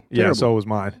Terrible. days? Yeah, Terrible. so was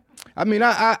mine. I mean,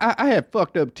 I had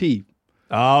fucked up teeth.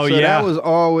 Oh, So yeah. that was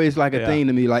always like a Yeah. thing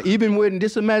to me. Like, even when,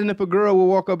 just imagine if a girl would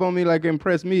walk up on me, like,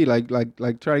 impress me, like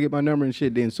try to get my number and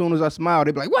shit. Then as soon as I smiled,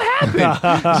 they'd be like, what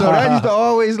happened? So that used to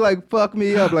always, like, fuck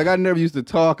me up. Like, I never used to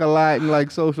talk a lot in, like,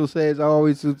 social settings.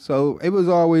 So it was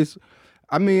always,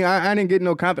 I mean, I didn't get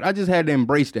no confidence. I just had to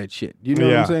embrace that shit. You know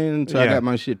what Yeah. I'm saying? So I Yeah. got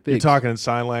my shit You're fixed. talking in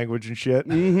sign language and shit.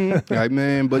 Like,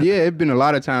 man, but yeah, it's been a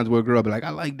lot of times where a girl be like,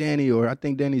 I like Danny, or I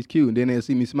think Danny's cute, and then they'll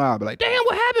see me smile, be like, damn,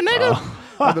 what happened, nigga?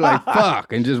 I'll be like,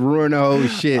 fuck, and just ruin the whole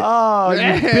shit. Oh, you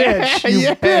bitch. You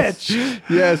Yes. bitch.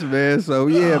 Yes, man. So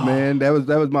yeah, man, that was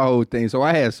my whole thing. So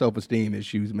I had self-esteem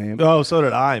issues, man. Oh, so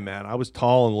did I, man. I was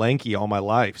tall and lanky all my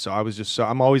life, so I was just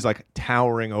I'm always like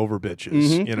towering over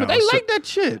bitches, you know. But they So- like that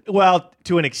shit. well,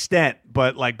 to an extent,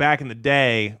 but like back in the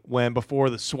day when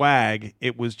before the swag,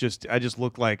 it was just I just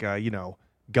looked like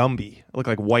Gumby. I looked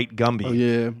like white Gumby. Oh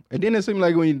yeah. And then it seemed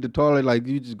like when you the taller, like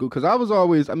you just go, because I was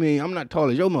always, I mean, I'm not tall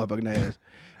as your motherfucking ass.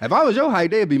 If I was your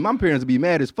height, my parents would be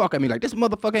mad as fuck at me. Like, this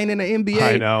motherfucker ain't in the NBA.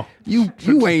 I know. You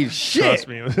ain't shit. Trust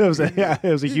me, it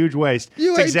was a huge waste. You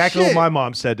It's ain't exactly shit. what my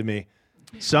mom said to me.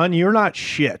 Son, you're not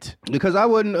shit. Because I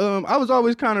wasn't, I was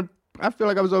always kind of, I feel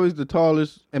like I was always the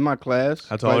tallest in my class.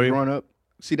 How tall are you? Growing up.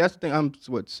 See, that's the thing. I'm,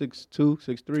 6'2",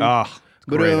 6'3". Ah,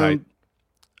 But great height.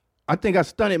 I think I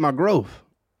stunted my growth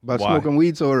by Why? smoking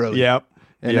weed so early. Yep.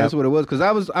 And that's what it was. Because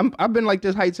I've been like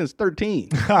this height since 13.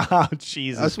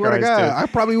 Jesus I swear Christ, to God. dude. I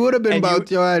probably would have been And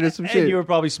about your height or some And shit. you were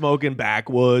probably smoking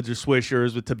backwoods or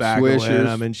swishers with tobacco in Swishers,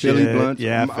 them and shit. Philly blunts.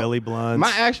 Yeah, Philly blunts.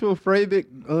 My actual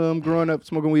favorite growing up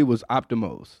smoking weed was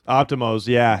Optimos. Optimos,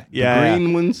 yeah. The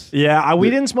green ones. Yeah,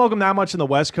 we didn't smoke them that much in the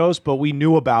West Coast, but we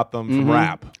knew about them from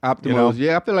rap. Optimos. you know?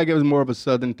 Yeah, I feel like it was more of a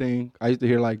Southern thing. I used to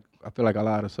hear I feel like a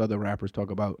lot of Southern rappers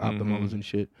talk about Optimos and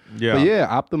shit. Yeah. But yeah,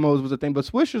 Optimos was a thing. But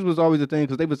Swishers was always a thing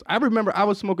because I remember I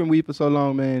was smoking weed for so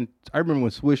long, man. I remember when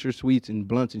Swisher sweets and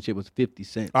blunts and shit was 50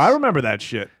 cents. I remember that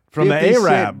shit from the 50 cent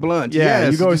Arab. blunts, Yeah,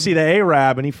 yes. you go see the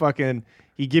Arab and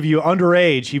he give you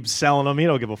underage. He's selling them. He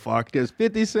don't give a fuck. Because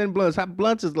 50-cent blunts,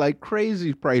 blunts is like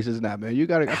crazy prices now, man. You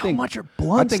gotta. How much are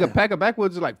blunts I think a now? pack of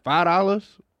backwoods is like $5.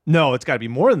 No, it's got to be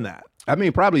more than that. I mean,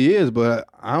 it probably is, but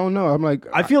I don't know. I'm like,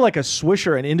 I feel like a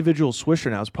Swisher, an individual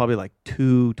Swisher now is probably like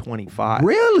 $2.25.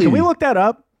 Really? Can we look that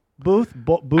up? Booth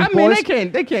I mean, boys?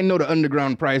 they can't know the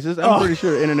underground prices. I'm pretty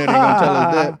sure the internet ain't gonna tell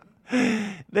us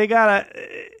that. They got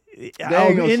ain't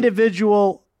gonna s-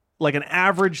 individual Like an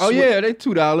average. Oh yeah, they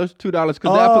 $2,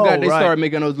 because I forgot they started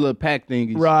making those little pack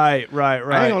thingies. Right. I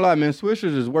ain't gonna lie, man.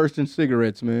 Swishers is worse than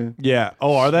cigarettes, man. Yeah.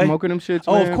 Oh, are they smoking them shits?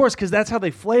 Oh, man. of course, because that's how they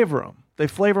flavor them. They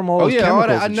flavor them all. Those all chemicals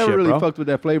that. I and never shit, really bro. fucked with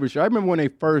that flavor shit. I remember when they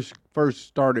first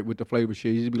started with the flavor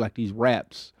shit. It used to be like these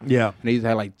wraps. Yeah. And they used to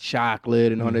have like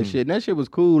chocolate and all that shit. And that shit was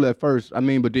cool at first. I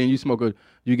mean, but then you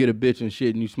get a bitch and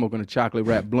shit, and you smoking a chocolate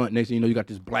wrap blunt. Next thing you know, you got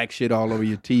this black shit all over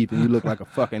your teeth, and you look like a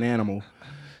fucking animal.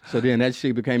 So then that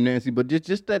shit became nasty. But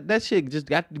just that shit just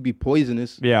got to be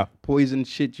poisonous. Yeah. Poison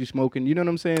shit you smoking. You know what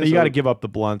I'm saying? You got to give up the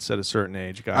blunts at a certain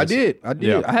age, guys. I did.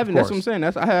 Yeah, I haven't. That's what I'm saying.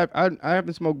 I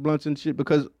haven't smoked blunts and shit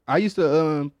because I used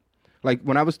to like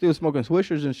when I was still smoking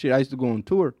Swishers and shit. I used to go on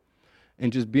tour,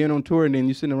 and just being on tour, and then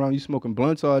you sitting around, you smoking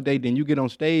blunts all day. Then you get on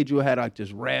stage, you had like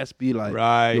this raspy, like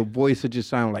your voice would just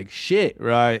sound like shit.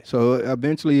 Right. So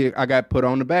eventually, I got put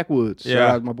on the Backwoods. Yeah. Shout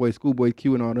out to my boy Schoolboy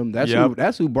Q and all them.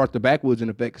 That's who brought the Backwoods in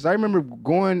effect. Because I remember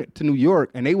going to New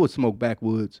York, and they would smoke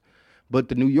Backwoods. But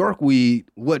the New York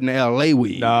weed wasn't the LA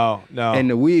weed. No. And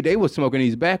the weed, they were smoking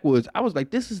these Backwoods. I was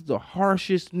like, this is the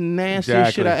harshest,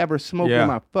 nastiest shit I ever smoked in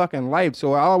my fucking life.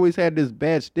 So I always had this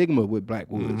bad stigma with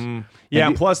Backwoods. Mm-hmm. Yeah,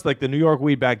 and plus, like the New York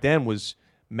weed back then was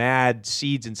mad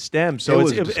seeds and stems. So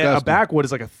a backwood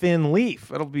is like a thin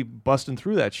leaf. It'll be busting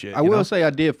through that shit. I will say I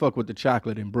did fuck with the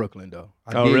chocolate in Brooklyn, though.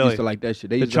 I really? used to like that shit.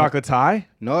 The chocolate tie?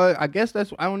 No, I guess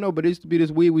that's, I don't know, but it used to be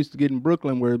this weed we used to get in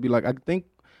Brooklyn where it'd be like,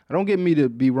 don't get me to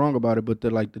be wrong about it, but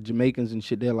the Jamaicans and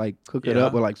shit, they'll like cook it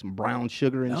up with like some brown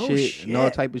sugar and shit and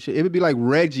all type of shit. It would be like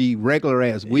Reggie, regular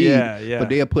ass weed, but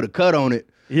they'll put a cut on it.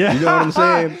 Yeah. You know what I'm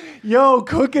saying? Yo,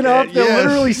 cooking up, they're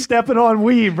literally stepping on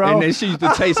weed, bro. And that shit used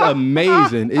to taste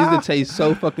amazing. It used to taste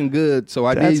so fucking good. So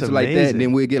I did used to like that. And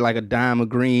then we'd get like a dime of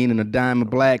green and a dime of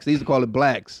blacks. They used to call it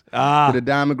blacks. With a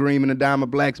dime of green and a dime of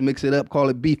blacks, mix it up, call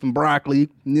it beef and broccoli.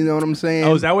 You know what I'm saying?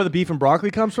 Oh, is that where the beef and broccoli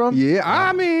comes from? Yeah,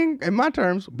 I mean, in my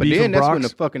terms. But beef then that's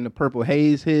when the purple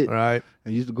haze hit. Right.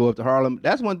 And used to go up to Harlem.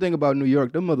 That's one thing about New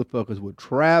York. Them motherfuckers would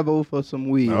travel for some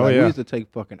weed. Oh, we used to take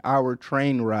fucking hour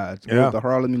train rides. Go up to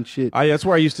Harlem and shit. That's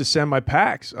where I used to send my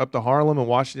packs up to Harlem and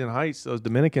Washington Heights, those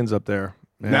Dominicans up there.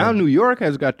 Man. Now New York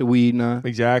has got the weed now.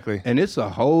 Exactly. And it's a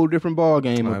whole different ball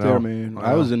game up there, man.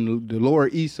 I was in the Lower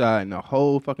East Side, and the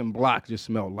whole fucking block just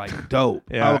smelled like dope.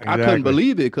 I couldn't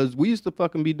believe it, because we used to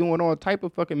fucking be doing all type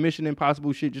of fucking Mission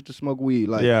Impossible shit just to smoke weed.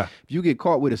 Like, if you get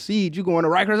caught with a seed, you going to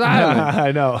Rikers Island.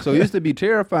 I know. So it used to be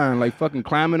terrifying, like fucking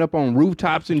climbing up on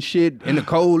rooftops and shit in the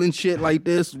cold and shit like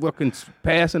this, fucking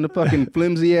passing the fucking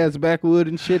flimsy ass backwood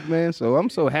and shit, man. So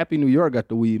I'm so happy New York got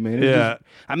the weed, man.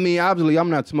 I mean, obviously I'm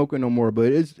not smoking no more,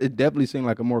 but it definitely seemed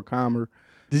like a more calmer.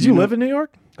 Did you live in New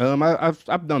York?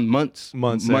 I've done months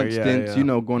stints,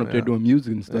 going up there doing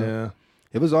music and stuff. Yeah.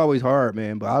 It was always hard,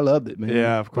 man, but I loved it, man.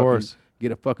 Yeah, of course.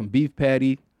 Get a fucking beef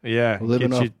patty. Yeah, get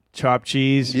you chopped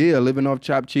cheese. Yeah, living off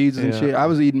chopped cheeses and shit. I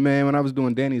was eating, man, when I was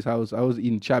doing Danny's house, I was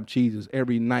eating chopped cheeses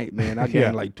every night, man. I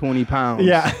gained like 20 pounds.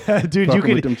 Yeah, dude, you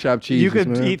could them chopped cheeses, you could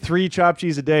man. eat 3 chopped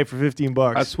cheese a day for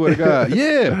 $15. I swear to God,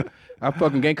 yeah. I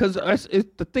fucking gained, because I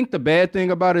think the bad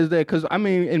thing about it is that, because I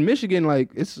mean, in Michigan,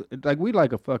 like it's like we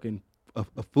like a fucking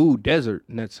a food desert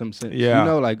in that some sense. Yeah. You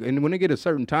know, like, and when they get a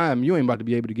certain time, you ain't about to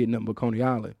be able to get nothing but Coney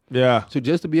Island. Yeah. So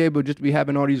just to be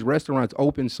having all these restaurants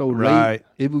open so late,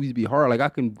 it would be hard. Like I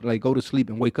can like go to sleep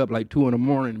and wake up like 2 a.m.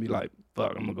 and be like,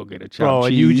 fuck, I'm gonna go get a chopped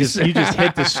cheese. You just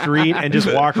hit the street and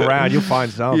just walk around. You'll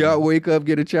find something. Yeah, I wake up,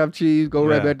 get a chopped cheese, go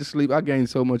right back to sleep. I gained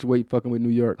so much weight fucking with New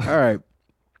York. All right.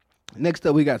 Next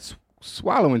up, we got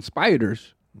swallowing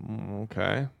spiders.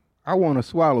 Okay. I want to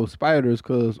swallow spiders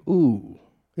because,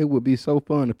 it would be so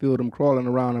fun to feel them crawling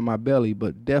around in my belly,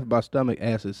 but death by stomach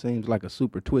acid seems like a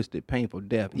super twisted, painful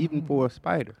death, even for a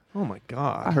spider. Oh, my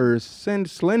God. I heard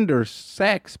slender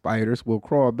sac spiders will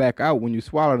crawl back out when you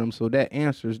swallow them, so that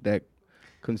answers that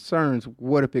concerns.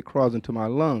 What if it crawls into my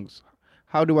lungs?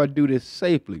 How do I do this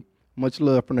safely? Much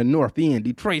love from the North End.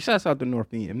 Detroit, shouts out the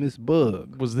North End. Miss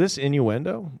Bug. Was this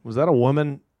innuendo? Was that a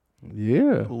woman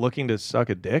looking to suck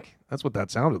a dick? That's what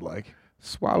that sounded like.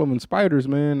 Swallowing spiders,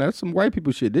 man. That's some white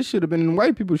people shit. This should have been in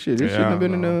white people shit. This shouldn't have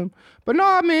been in them. But no,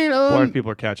 I mean, black people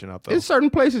are catching up though. It's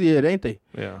certain places, ain't they?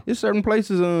 Yeah. It's certain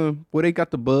places where they got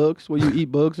the bugs, where you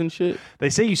eat bugs and shit. They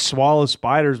say you swallow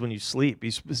spiders when you sleep.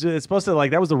 It's supposed to,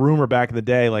 like, that was the rumor back in the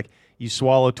day, like you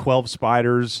swallow 12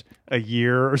 spiders a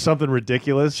year or something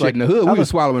ridiculous. Shit, like in the hood, we was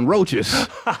swallowing roaches.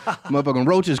 Motherfucking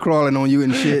roaches crawling on you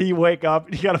and shit. You wake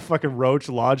up, you got a fucking roach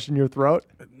lodged in your throat.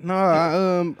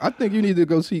 No, I think you need to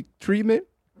go seek treatment.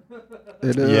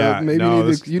 And, maybe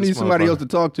you need somebody else to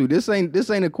talk to. This ain't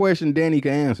a question Danny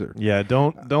can answer. Yeah,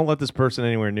 don't let this person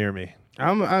anywhere near me.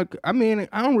 I mean,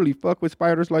 I don't really fuck with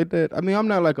spiders like that. I mean, I'm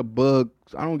not like a bug.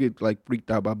 I don't get like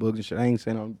freaked out by bugs and shit. I ain't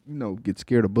saying I'm get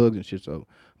scared of bugs and shit. So,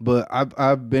 but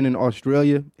I've been in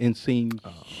Australia and seen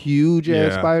huge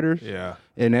ass spiders. Yeah.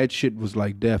 And that shit was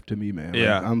like death to me, man.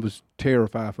 Yeah. Like, I was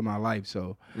terrified for my life.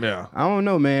 So Yeah. I don't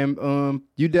know, man.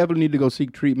 You definitely need to go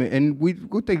seek treatment. And we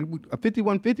take a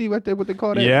 5150, what they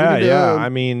call that? Yeah. I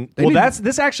mean, need-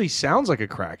 this actually sounds like a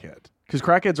crackhead. Because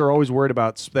crackheads are always worried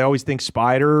about, they always think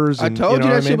spiders. I And, told you, know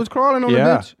that what I shit mean? was crawling on the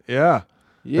Yeah. bitch. Yeah.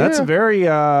 Yeah. That's a very,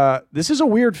 this is a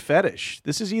weird fetish.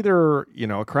 This is either, a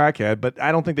crackhead, but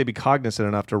I don't think they'd be cognizant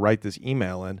enough to write this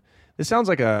email in. This sounds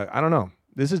like I don't know.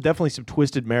 This is definitely some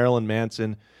twisted Marilyn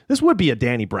Manson. This would be a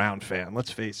Danny Brown fan,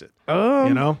 let's face it.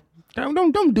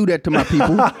 Don't do that to my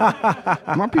people.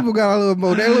 My people got a little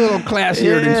more. They're a little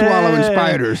classier than swallowing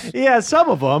spiders. Yeah, some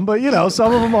of them, but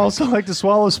some of them also like to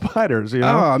swallow spiders.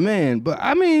 Oh man, but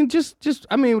I mean,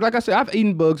 like I said, I've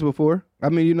eaten bugs before. I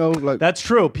mean, like That's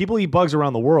true. People eat bugs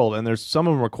around the world, and there's some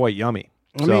of them are quite yummy.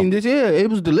 I mean, it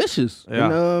was delicious.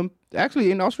 Yeah. And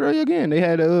actually, in Australia again, they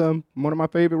had one of my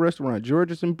favorite restaurants,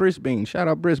 George's in Brisbane. Shout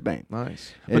out Brisbane.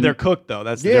 Nice, but And- they're cooked though.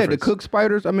 That's the Yeah, the difference. cooked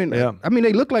spiders. I mean,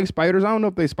 they look like spiders. I don't know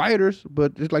if they spiders,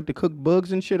 but it's like the cooked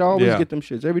bugs and shit. I always Yeah. get them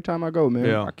shits every time I go, man.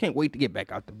 Yeah. I can't wait to get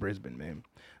back out to Brisbane, man.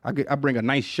 I bring a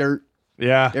nice shirt.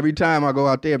 Yeah, Every time I go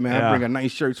out there, man, Yeah. I bring a nice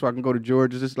shirt so I can go to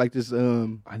George's. It's like this,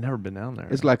 I've never been down there.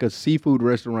 it's like a seafood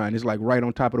restaurant. It's like right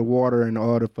on top of the water and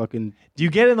all the fucking. Do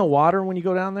you get in the water when you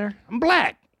go down there? I'm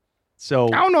black. So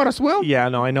I don't know how to swim. yeah,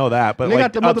 no, I know that, but They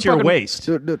like got the up to your motherfucking- waist.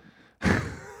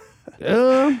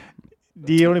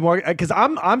 Do you only walk? Because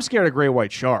I'm scared of great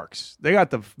white sharks. They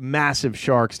got the massive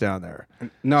sharks down there,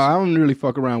 no, I don't really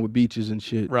fuck around with beaches and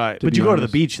shit. right? to But be you go to the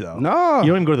honest. beach though. No, You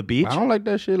don't even go to the beach. I don't like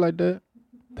that shit like that.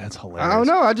 That's hilarious. I don't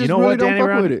know. I just you know really what, don't Danny fuck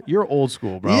Brown? with it. You're old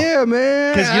school, bro. Yeah,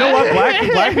 man. Because you know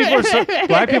what,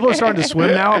 black people are starting to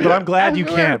swim now. But I'm glad you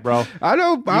can't, bro. I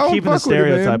don't. I You're don't keeping the fuck with it, man.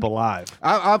 stereotype alive.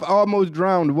 I've almost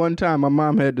drowned one time. My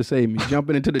mom had to save me,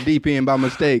 jumping into the deep end by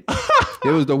mistake. It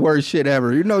was the worst shit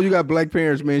ever. You got black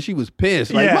parents, man. She was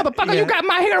pissed. Like, Yeah, motherfucker, yeah. you got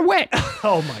my hair wet.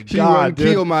 Oh my She god, wanted to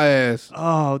dude. kill my ass.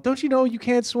 Oh, don't you know you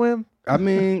can't swim? I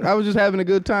mean, I was just having a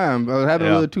good time. I was having a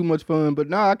Yeah. little too much fun, but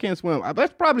no, I can't swim.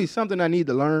 That's probably something I need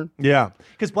to learn. Yeah,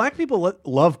 because black people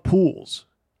love pools.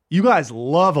 You guys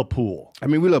love a pool. I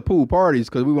mean, we love pool parties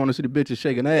because we want to see the bitches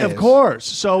shaking ass. Of course.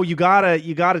 So you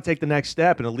gotta take the next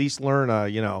step and at least learn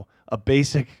a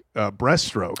basic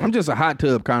breaststroke. I'm just a hot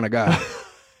tub kind of guy.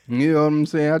 You know what I'm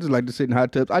saying? I just like to sit in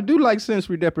hot tubs. I do like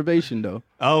sensory deprivation, though.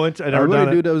 Oh, I I never really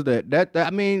done do it. those that. I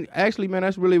mean, actually, man,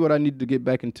 that's really what I need to get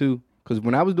back into. Because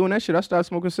when I was doing that shit, I stopped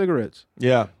smoking cigarettes.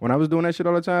 Yeah. When I was doing that shit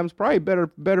all the time, it's probably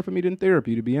better for me than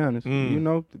therapy, to be honest.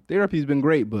 Therapy's been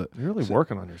great, but You're really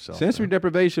working on yourself. sensory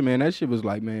deprivation, man, that shit was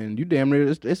like, man, you damn near,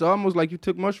 it's almost like you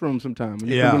took mushrooms sometime.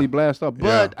 You Yeah. can really blast off. But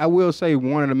Yeah. I will say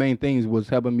one of the main things was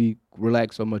helping me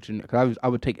relax so much. Because I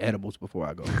would take edibles before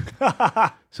I go.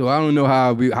 So I don't know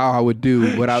how I would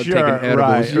do without Sure, taking edibles.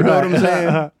 right, You know what right. I'm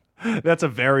saying? That's a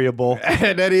variable.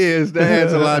 That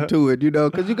adds a lot to it,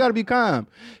 because you got to be calm.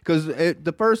 Because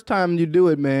the first time you do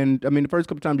it, man, I mean, the first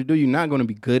couple times you do, you're not going to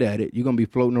be good at it. You're going to be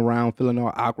floating around, feeling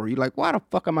all awkward. You're like, why the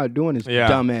fuck am I doing this Yeah.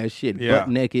 dumbass shit? Yeah. Butt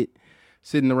naked,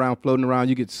 sitting around, floating around.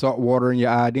 You get salt water in your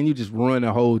eye. Then you just ruin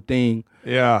the whole thing.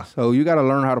 Yeah. So you got to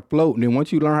learn how to float. And then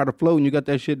once you learn how to float and you got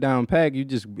that shit down packed,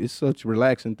 it's such a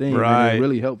relaxing thing. man. Right. It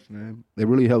really helps, man. It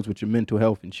really helps with your mental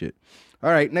health and shit.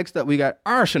 All right, next up, we got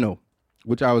Arsenal,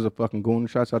 which I was a fucking goon.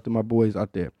 Shouts out to my boys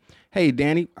out there. Hey,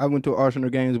 Danny, I went to Arsenal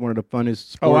games, one of the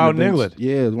funnest sporting out in events. England?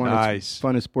 Yeah, it was one Nice. of the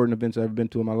funnest sporting events I've ever been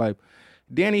to in my life.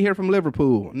 Danny here from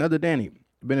Liverpool. Another Danny.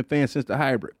 Been a fan since the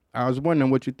hybrid. I was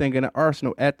wondering what you're thinking of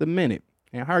Arsenal at the minute.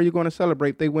 And how are you going to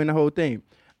celebrate if they win the whole thing?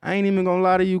 I ain't even going to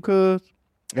lie to you, cuz.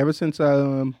 Ever since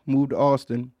I moved to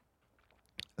Austin,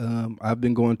 I've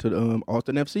been going to the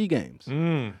Austin FC games.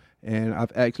 And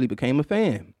I've actually became a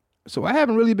fan. So I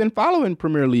haven't really been following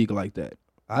Premier League like that.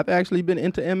 I've actually been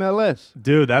into MLS.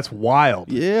 Dude, that's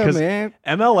wild. Yeah, 'Cause man.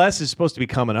 MLS is supposed to be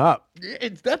coming up.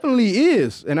 It definitely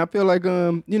is. And I feel like,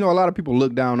 a lot of people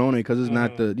look down on it because it's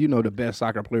not the best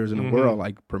soccer players in the world,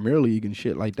 like Premier League and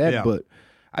shit like that. Yeah. But,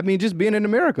 I mean, just being in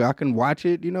America, I can watch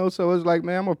it, so it's like,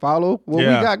 man, I'm going to follow what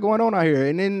Yeah. we got going on out here.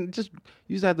 And then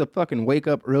you just have to fucking wake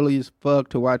up early as fuck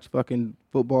to watch fucking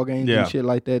football games Yeah. and shit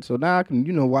like that. So now I can,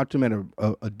 watch them at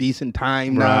a decent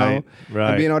time Right, now. right.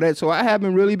 And being all that. So I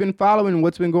haven't really been following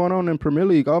what's been going on in Premier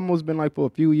League. Almost been like for a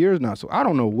few years now. So I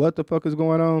don't know what the fuck is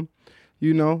going on.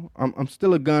 I'm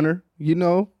still a gunner.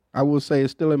 I will say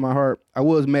it's still in my heart. I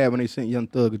was mad when they sent Young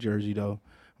Thug a jersey though.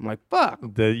 I'm like, fuck.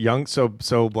 The young so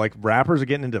like rappers are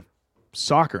getting into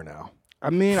soccer now. I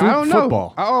mean, I don't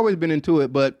Football. know. I've always been into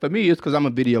it, but for me, it's because I'm a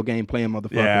video game playing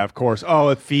motherfucker. Yeah, of course. Oh,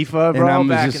 with FIFA, bro, I'm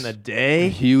back just in the a day.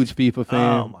 huge FIFA fan.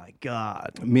 Oh my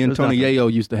God. Me and There's Tony nothing-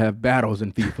 Yayo used to have battles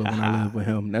in FIFA when I lived with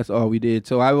him. That's all we did.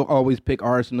 So I would always pick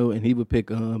Arsenal, and he would pick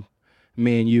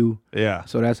Man U. Yeah.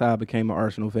 So that's how I became an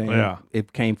Arsenal fan. Yeah.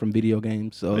 It came from video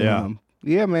games. So Yeah.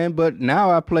 yeah, man. But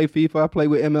now I play FIFA. I play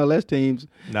with MLS teams.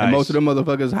 Nice. And most of them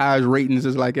motherfuckers' highest ratings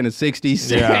is like in the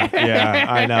 60s. Yeah,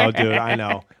 I know, dude. I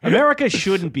know. America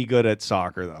shouldn't be good at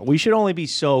soccer, though. We should only be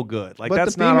so good. Like But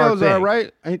that's the not our females thing. are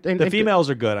right. The females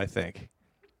are good, I think.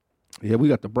 Yeah, we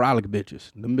got the brolic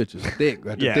bitches. Them bitches thick.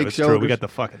 Got the Yeah, thick it's shoulders. true. We got the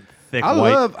fucking thick I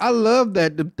white. love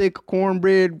that the thick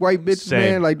cornbread white bitches, Same.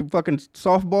 man, like the fucking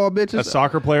softball bitches. A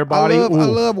soccer player body. I Ooh.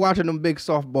 love watching them big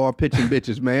softball pitching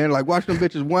bitches, man. Like watching them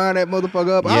bitches wind that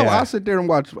motherfucker up. Yeah. I'll sit there and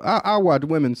watch. I watch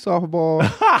women's softball,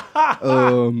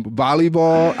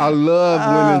 volleyball. I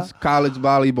love women's college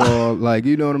volleyball. Like,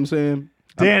 you know what I'm saying?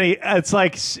 Danny, it's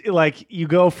like you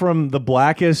go from the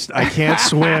blackest I can't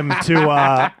swim to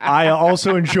I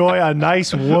also enjoy a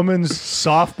nice woman's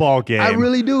softball game. I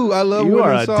really do. I love You are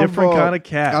women's a softball. different kind of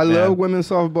cat, I man. love women's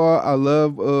softball. I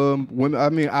love women. I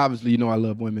mean, obviously, you know, I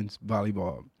love women's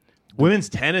volleyball. Women's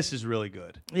tennis is really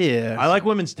good. Yeah, I like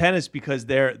women's tennis because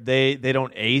they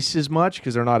don't ace as much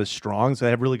because they're not as strong, so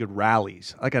they have really good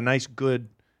rallies. I like a nice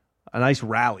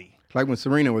rally. like when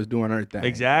Serena was doing her thing.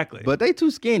 Exactly. But they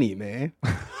too skinny, man.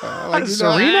 Like, you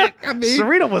know, Serena? I mean,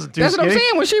 Serena wasn't too that's skinny. what I'm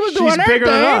saying. When she was doing She's her bigger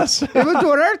thing, than us. it was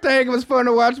doing her thing. It was fun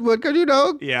to watch, but because you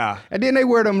know, Yeah. and then they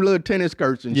wear them little tennis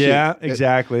skirts and shit. Yeah,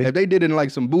 exactly. If they did it in like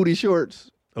some booty shorts,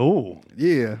 Oh.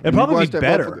 yeah, It'd probably watch be that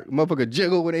better. Motherfucker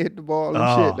jiggle when they hit the ball and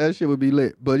Oh. shit. That shit would be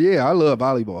lit. But yeah, I love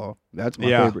volleyball. That's my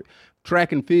Yeah. favorite.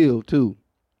 Track and field too.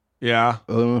 Yeah.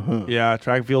 Uh-huh. Yeah.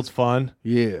 Track and field's fun.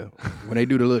 Yeah. When they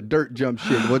do the little dirt jump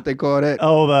shit, what they call that?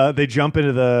 Oh, they jump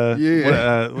into the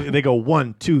Yeah. they go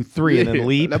 1, 2, 3 and Yeah. then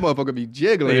leap. That motherfucker be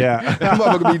jiggling. Yeah. That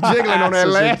motherfucker be jiggling on that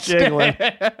Asses are last jiggling.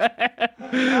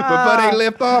 Before they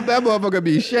lift off, that motherfucker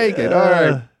be shaking. All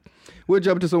right. We'll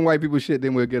jump to some white people shit,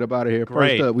 then we'll get up out of here.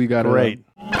 Great. First up, we got Great.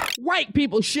 White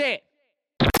people shit.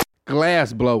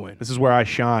 glass blowing. This is where I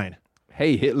shine.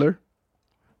 Hey, Hitler.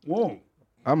 Whoa.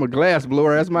 I'm a glass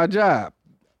blower. That's my job.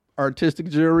 Artistic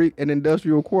jewelry and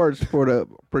industrial quartz for the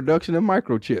production of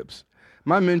microchips.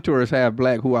 My mentor is half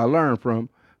black, who I learned from,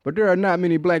 but there are not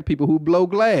many black people who blow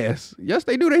glass. Yes,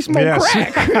 they do. They smoke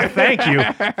crack. Thank you.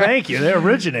 Thank you. They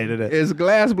originated it. It's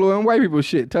glass blowing white people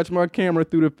shit. Touch my camera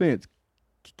through the fence.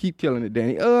 Keep killing it,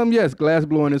 Danny. Yes, glass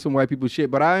blowing is some white people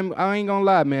shit, but I ain't gonna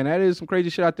lie, man. That is some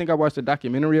crazy shit. I think I watched a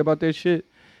documentary about that shit,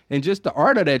 and just the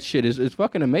art of that shit is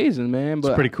fucking amazing, man. But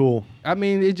It's pretty cool. I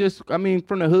mean,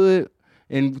 from the hood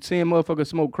and seeing motherfuckers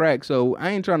smoke crack. So I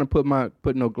ain't trying to put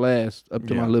no glass up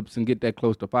to my lips and get that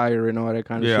close to fire and all that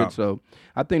kind of shit. So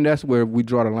I think that's where we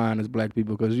draw the line as black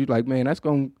people, because you like, man, that's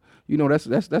going, you know,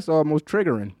 that's almost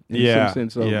triggering in some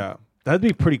sense. So Yeah. That'd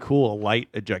be pretty cool. Light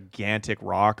a gigantic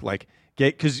rock, like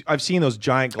because I've seen those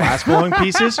giant glass blowing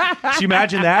pieces. So you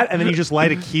imagine that, and then you just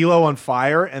light a kilo on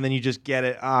fire, and then you just get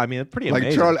it. I mean, it's pretty like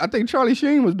amazing. I think Charlie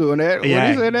Sheen was doing that. Yeah,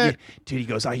 When he said that. dude, he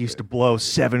goes, I used to blow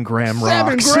 7-gram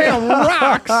Seven rocks. gram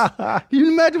rocks. Can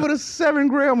you imagine what a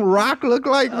 7-gram rock look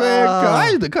like, man? 'Cause I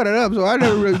used to cut it up, so I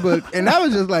never really. And that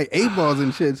was just like 8 balls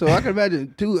and shit. So I can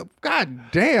imagine two.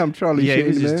 God damn, Charlie Yeah, Sheen. he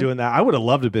was just man. doing that. I would have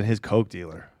loved to have been his coke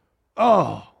dealer.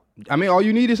 Oh, I mean, all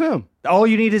you need is him. all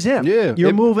you need is him. Yeah.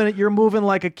 You're moving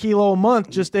like a kilo a month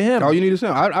just to him. All you need is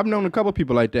him. I've known a couple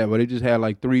people like that, where they just had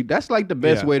like 3. That's like the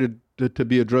best Yeah. way to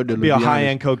be a drug dealer. Be a to be high honest.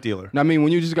 end coke dealer. I mean,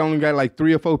 when you just only got like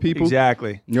 3 or 4 people,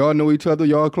 Exactly. y'all know each other,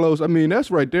 y'all close. I mean,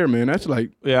 that's right there, man. That's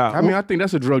like, Yeah. I mean, I think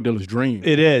that's a drug dealer's dream.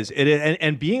 It is. It is.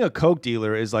 And being a coke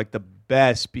dealer is like the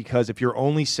best, because if you're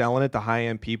only selling it to high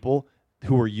end people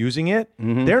who are using it,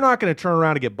 they're not going to turn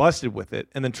around and get busted with it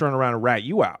and then turn around and rat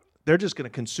you out. They're just going to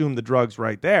consume the drugs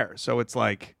right there. So it's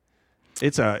like,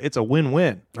 it's a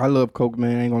win-win. I love coke,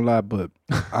 man. I ain't gonna lie, but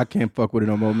I can't fuck with it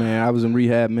no more, man. I was in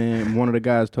rehab, man. And one of the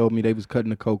guys told me they was cutting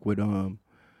the coke with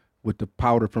the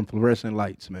powder from fluorescent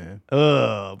lights, man.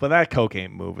 Ugh, but that coke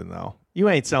ain't moving though. You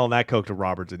ain't selling that coke to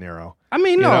Robert De Niro. I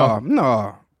mean, know?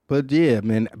 no. But yeah,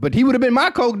 man. But he would have been my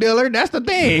coke dealer. That's the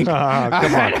thing. Come on.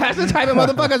 That's the type of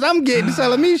motherfuckers I'm getting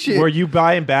selling me shit. Were you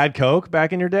buying bad coke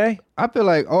back in your day? I feel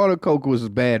like all the coke was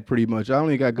bad, pretty much. I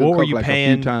only got good What coke were you like a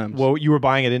paying? few times. Well, you were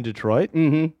buying it in Detroit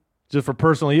Mm-hmm. just for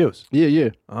personal use. Yeah.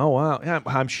 Oh wow, yeah,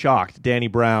 I'm shocked. Danny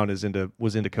Brown was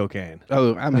into cocaine.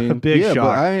 Oh, I mean, Big yeah,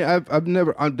 shock. but I've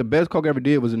never. The best coke I ever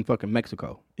did was in fucking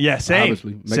Mexico. Yeah, same.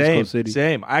 Obviously, Mexico City.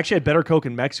 Same. I actually had better Coke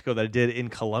in Mexico than I did in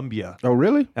Colombia. Oh,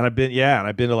 really? And I've been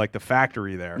to like the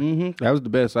factory there. Mm-hmm. That was the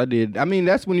best I did. I mean,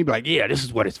 that's when you be like, yeah, this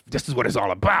is what it's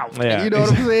all about. Yeah. You know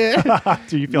what I'm saying?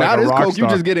 Do you feel now like a this rock Coke, star?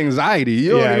 you just get anxiety.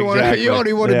 You don't even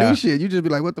want to Yeah. do shit. You just be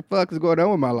like, what the fuck is going on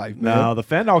with my life, man? No, the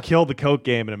fentanyl killed the Coke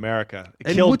game in America. It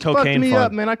And killed which fucked cocaine me fun.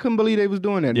 up, man. I couldn't believe they was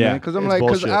doing that, Yeah, man. Because I'm it's like,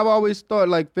 because bullshit. I've always thought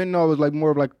like fentanyl was like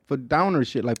more of like for downer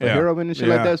shit, like for Yeah. heroin and shit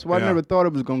Yeah. like that. So I Yeah. never thought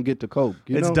it was gonna get to Coke.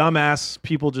 You It's know? dumbass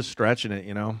people just stretching it,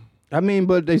 you know? I mean,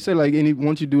 but they say like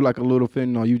once you do like a little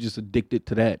fentanyl, you just addicted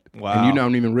to that, Wow. and you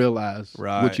don't even realize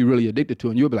Right. what you really addicted to,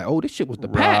 and you'll be like, oh, this shit was the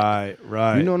pack.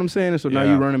 Right. You know what I'm saying? And so now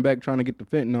Yeah. you're running back trying to get the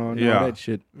fentanyl and Yeah. all that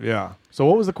shit. Yeah. So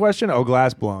what was the question? Oh,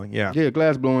 glass blowing. Yeah. Yeah,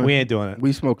 glass blowing. We ain't doing it.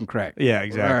 We smoking crack. Yeah,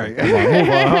 exactly. All right. Come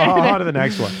on, move on to the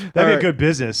next one. That'd be All a right. good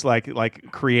business,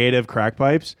 like creative crack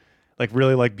pipes, like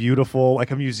really like beautiful, like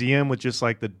a museum with just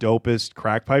like the dopest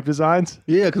crack pipe designs.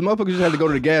 Yeah, because motherfuckers just had to go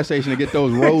to the gas station and get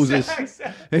those roses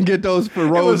and get those for It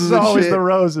roses was and always shit the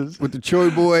roses. with the Choy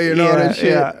Boy and all Yeah, that shit.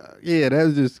 yeah. Yeah, that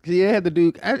was just you had to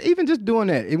do. Even just doing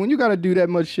that, and when you got to do that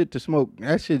much shit to smoke,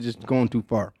 that shit just going too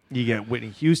far. You get Whitney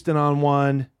Houston on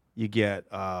one. You get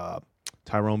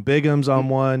Tyrone Biggums on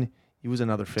one. He was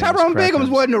another famous Tyrone crackhead. Biggums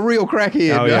wasn't a real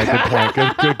crackhead. Oh, yeah, good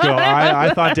point. Good go.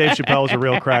 I thought Dave Chappelle was a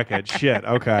real crackhead. Shit,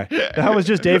 okay. That was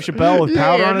just Dave Chappelle with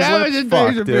powder on his that lips? was just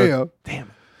Fuck, Dave dude. Chappelle. Damn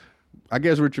it. I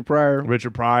guess Richard Pryor.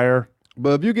 Richard Pryor.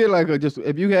 But if you get like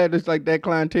if you had this like that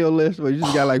clientele list where you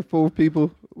just got like 4 people,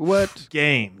 what?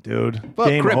 Game, dude. Fuck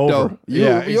Game crypto. over. You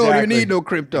don't even need no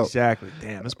crypto. Exactly.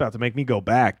 Damn, it's about to make me go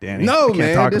back, Danny. No, I can't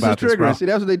man, talk this is about triggering. bro. See,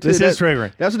 that's what they This is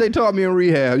triggering. That's what they taught me in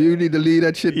rehab. You need to leave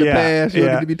that shit in the Yeah, past. You don't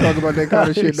yeah. need to be talking about that kind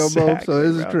of shit no more. Exactly, So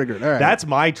this is bro. triggered. All right. That's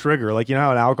my trigger. Like, you know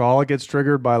how an alcoholic gets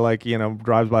triggered by like,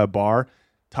 drives by a bar?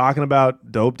 Talking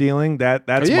about dope dealing,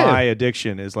 that's Yeah. my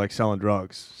addiction is like selling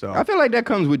drugs. So I feel like that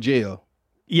comes with jail.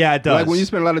 yeah, it does. Like when you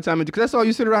spend a lot of time in, because that's all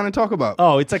you sit around and talk about.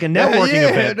 Oh, it's like a networking Yeah,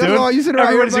 event, that's dude. all you sit around,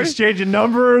 Everybody's everybody- exchanging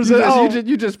numbers. You and, just,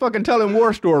 you just fucking telling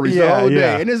war stories the Yeah, whole day,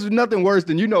 yeah. and there's nothing worse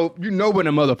than you know when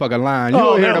a motherfucker lying. You oh,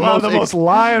 don't hear they're the one of the most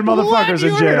lying What? motherfuckers You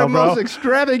in hear jail, the bro. most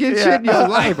extravagant Yeah. shit in your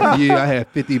life. Yeah, I had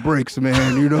 50 bricks,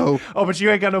 man. You know, Oh, but you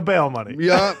ain't got no bail money.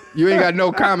 yeah, you ain't got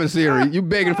no commissary. You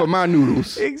begging for my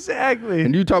noodles. Exactly.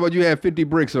 And you talk about you had 50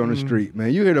 bricks on the street,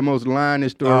 man. You hear the most lying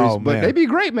stories, Oh, but man. they be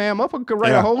great, man. Motherfucker could write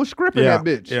Yeah. a whole script in yeah, that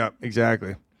bitch. Yeah,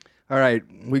 exactly. All right,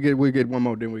 we get one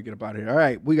more, then we get up out of here. All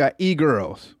right, we got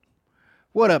E-Girls.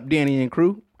 What up, Danny and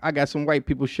crew? I got some white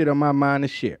people shit on my mind to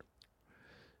share.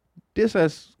 This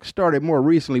has started more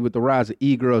recently with the rise of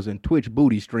E-Girls and Twitch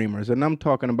booty streamers, and I'm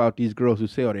talking about these girls who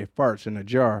sell their farts in a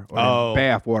jar or Oh,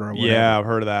 bath water or whatever. Yeah, I've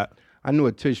heard of that. I knew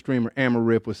a Twitch streamer,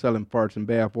 Amarif, was selling farts in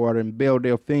bath water, and Belle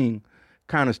Delphine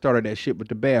kind of started that shit with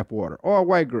the bath water. All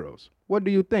white girls. What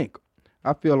do you think?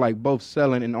 I feel like both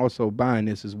selling and also buying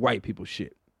this is white people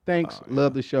shit. Thanks,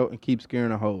 love the show, and keep scaring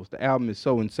the hoes. The album is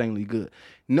so insanely good.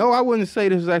 No, I wouldn't say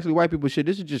this is actually white people shit.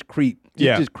 This is just creep. It's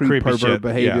Yeah, just creep creepy pervert shit.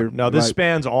 behavior. Yeah. No, this Like,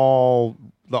 spans all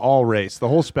race, the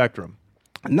whole spectrum.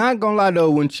 not gonna lie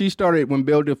though, when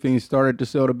Belle Delphine started to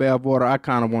sell the bath water, I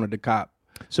kind of wanted to cop.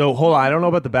 So hold on, I don't know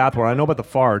about the bathwater. I know about the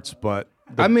farts, but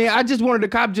I mean, I just wanted to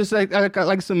cop just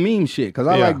like some meme shit because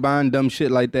I Yeah. like buying dumb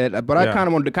shit like that. But I Yeah. kind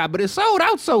of wanted to cop, but it sold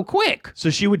out so quick. so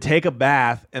she would take a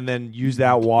bath and then use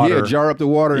that water. Yeah, jar up the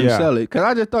water and Yeah. sell it. Because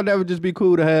I just thought that would just be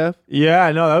cool to have. Yeah,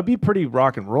 no, that would be pretty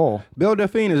rock and roll. Belle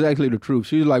Delphine is actually the truth.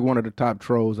 She's like one of the top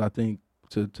trolls, I think,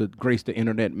 to grace the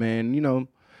internet, man. You know,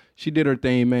 she did her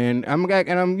thing, man.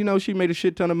 She made a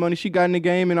shit ton of money. She got in the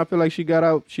game, and I feel like she got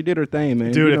out. She did her thing,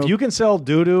 man. Dude, know? if you can sell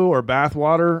doo-doo or bath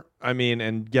water, I mean,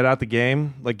 and get out the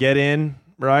game, like get in,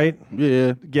 right?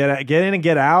 Yeah. Get in and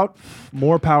get out,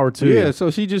 more power to Yeah, you. so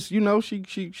she just, she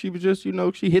was just,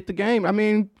 she hit the game. I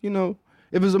mean, if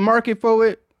there's a market for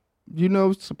it,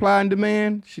 supply and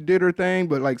demand, she did her thing.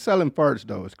 But like selling farts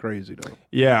though is crazy though.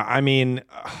 Yeah, I mean,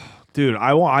 dude,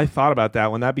 I thought about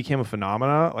that when that became a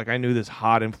phenomena. Like I knew this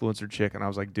hot influencer chick, and I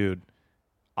was like, dude,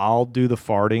 I'll do the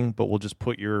farting, but we'll just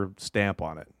put your stamp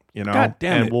on it, God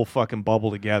damn and it. we'll fucking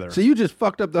bubble together. So you just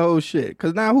fucked up the whole shit.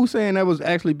 Cause now who's saying that was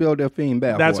actually Belle Delphine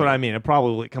bath That's water? what I mean. It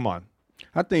probably, come on.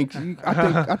 I think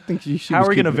you should. How are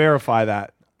we going to verify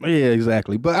that? Yeah,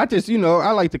 exactly. But I just,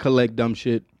 I like to collect dumb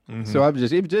shit. So I've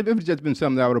just, if it's just been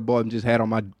something that I would have bought and just had on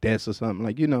my desk or something,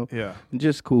 like, Yeah.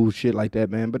 just cool shit like that,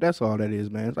 man. But that's all that is,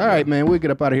 man. All right, man, we'll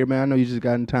get up out of here, man. I know you just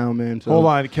got in town, man. So. Hold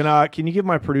on. Can you give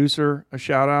my producer a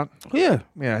shout out? Yeah.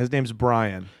 Yeah, his name's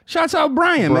Brian. Shouts out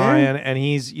Brian, man. Brian, and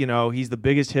he's the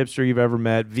biggest hipster you've ever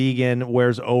met. Vegan,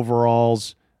 wears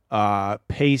overalls,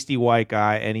 pasty white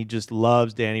guy, and he just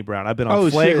loves Danny Brown. I've been on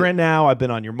shit. Flagrant now. I've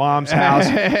been on Your Mom's House.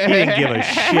 He didn't give a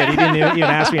shit. He didn't even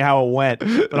ask me how it went.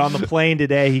 But on the plane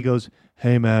today, he goes,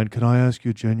 "Hey, man, can I ask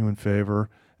you a genuine favor?"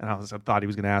 And I thought he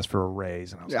was going to ask for a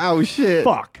raise. And I was like, Oh shit.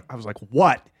 fuck. I was like,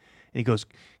 what? And he goes,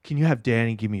 "Can you have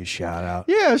Danny give me a shout out?"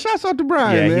 Yeah, shouts out to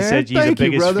Brian. Yeah, man. he said he's Thank the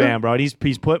you, biggest brother. fan, bro. And he's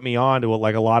put me on to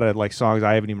like a lot of like songs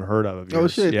I haven't even heard of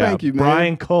yours. shit, Yeah. thank you, man.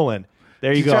 Brian Cullen.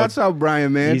 There you go. Shouts out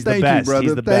Brian, man. He's the Thank best. you, brother.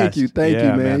 He's the Thank best. you, thank Yeah, you,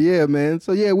 man. man. Yeah, man.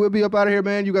 So yeah, we'll be up out of here,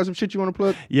 man. You got some shit you want to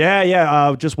plug?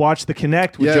 Yeah. Just watch The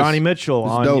Connect with Yes. Johnny Mitchell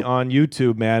It's dope. on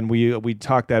YouTube, man. We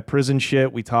talk that prison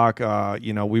shit. We talk,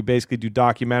 we basically do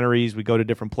documentaries. We go to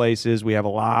different places. We have a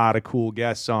lot of cool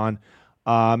guests on.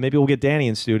 Maybe we'll get Danny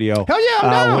in studio. Hell yeah, I'm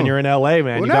down. When you're in LA,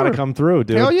 man, you Whenever. got to come through,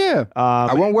 dude. Hell yeah.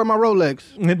 I won't wear my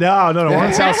Rolex. No, we're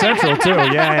in South Central too.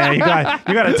 Yeah, you got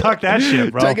to tuck that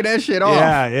shit, bro. Taking that shit off.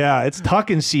 Yeah, it's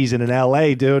tucking season in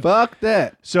LA, dude. Fuck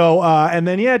that. So, and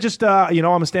then,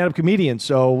 I'm a stand-up comedian,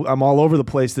 so I'm all over the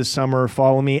place this summer.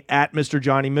 Follow me at Mr.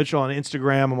 Johnny Mitchell on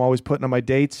Instagram. I'm always putting on my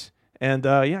dates. And,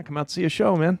 come out to see a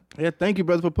show, man. Yeah, thank you,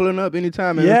 brother, for pulling up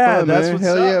anytime, man. Yeah, It's fun, that's man. what's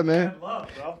Hell up. yeah, man. Love,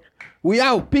 bro. We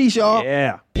out. Peace, y'all.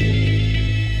 Yeah.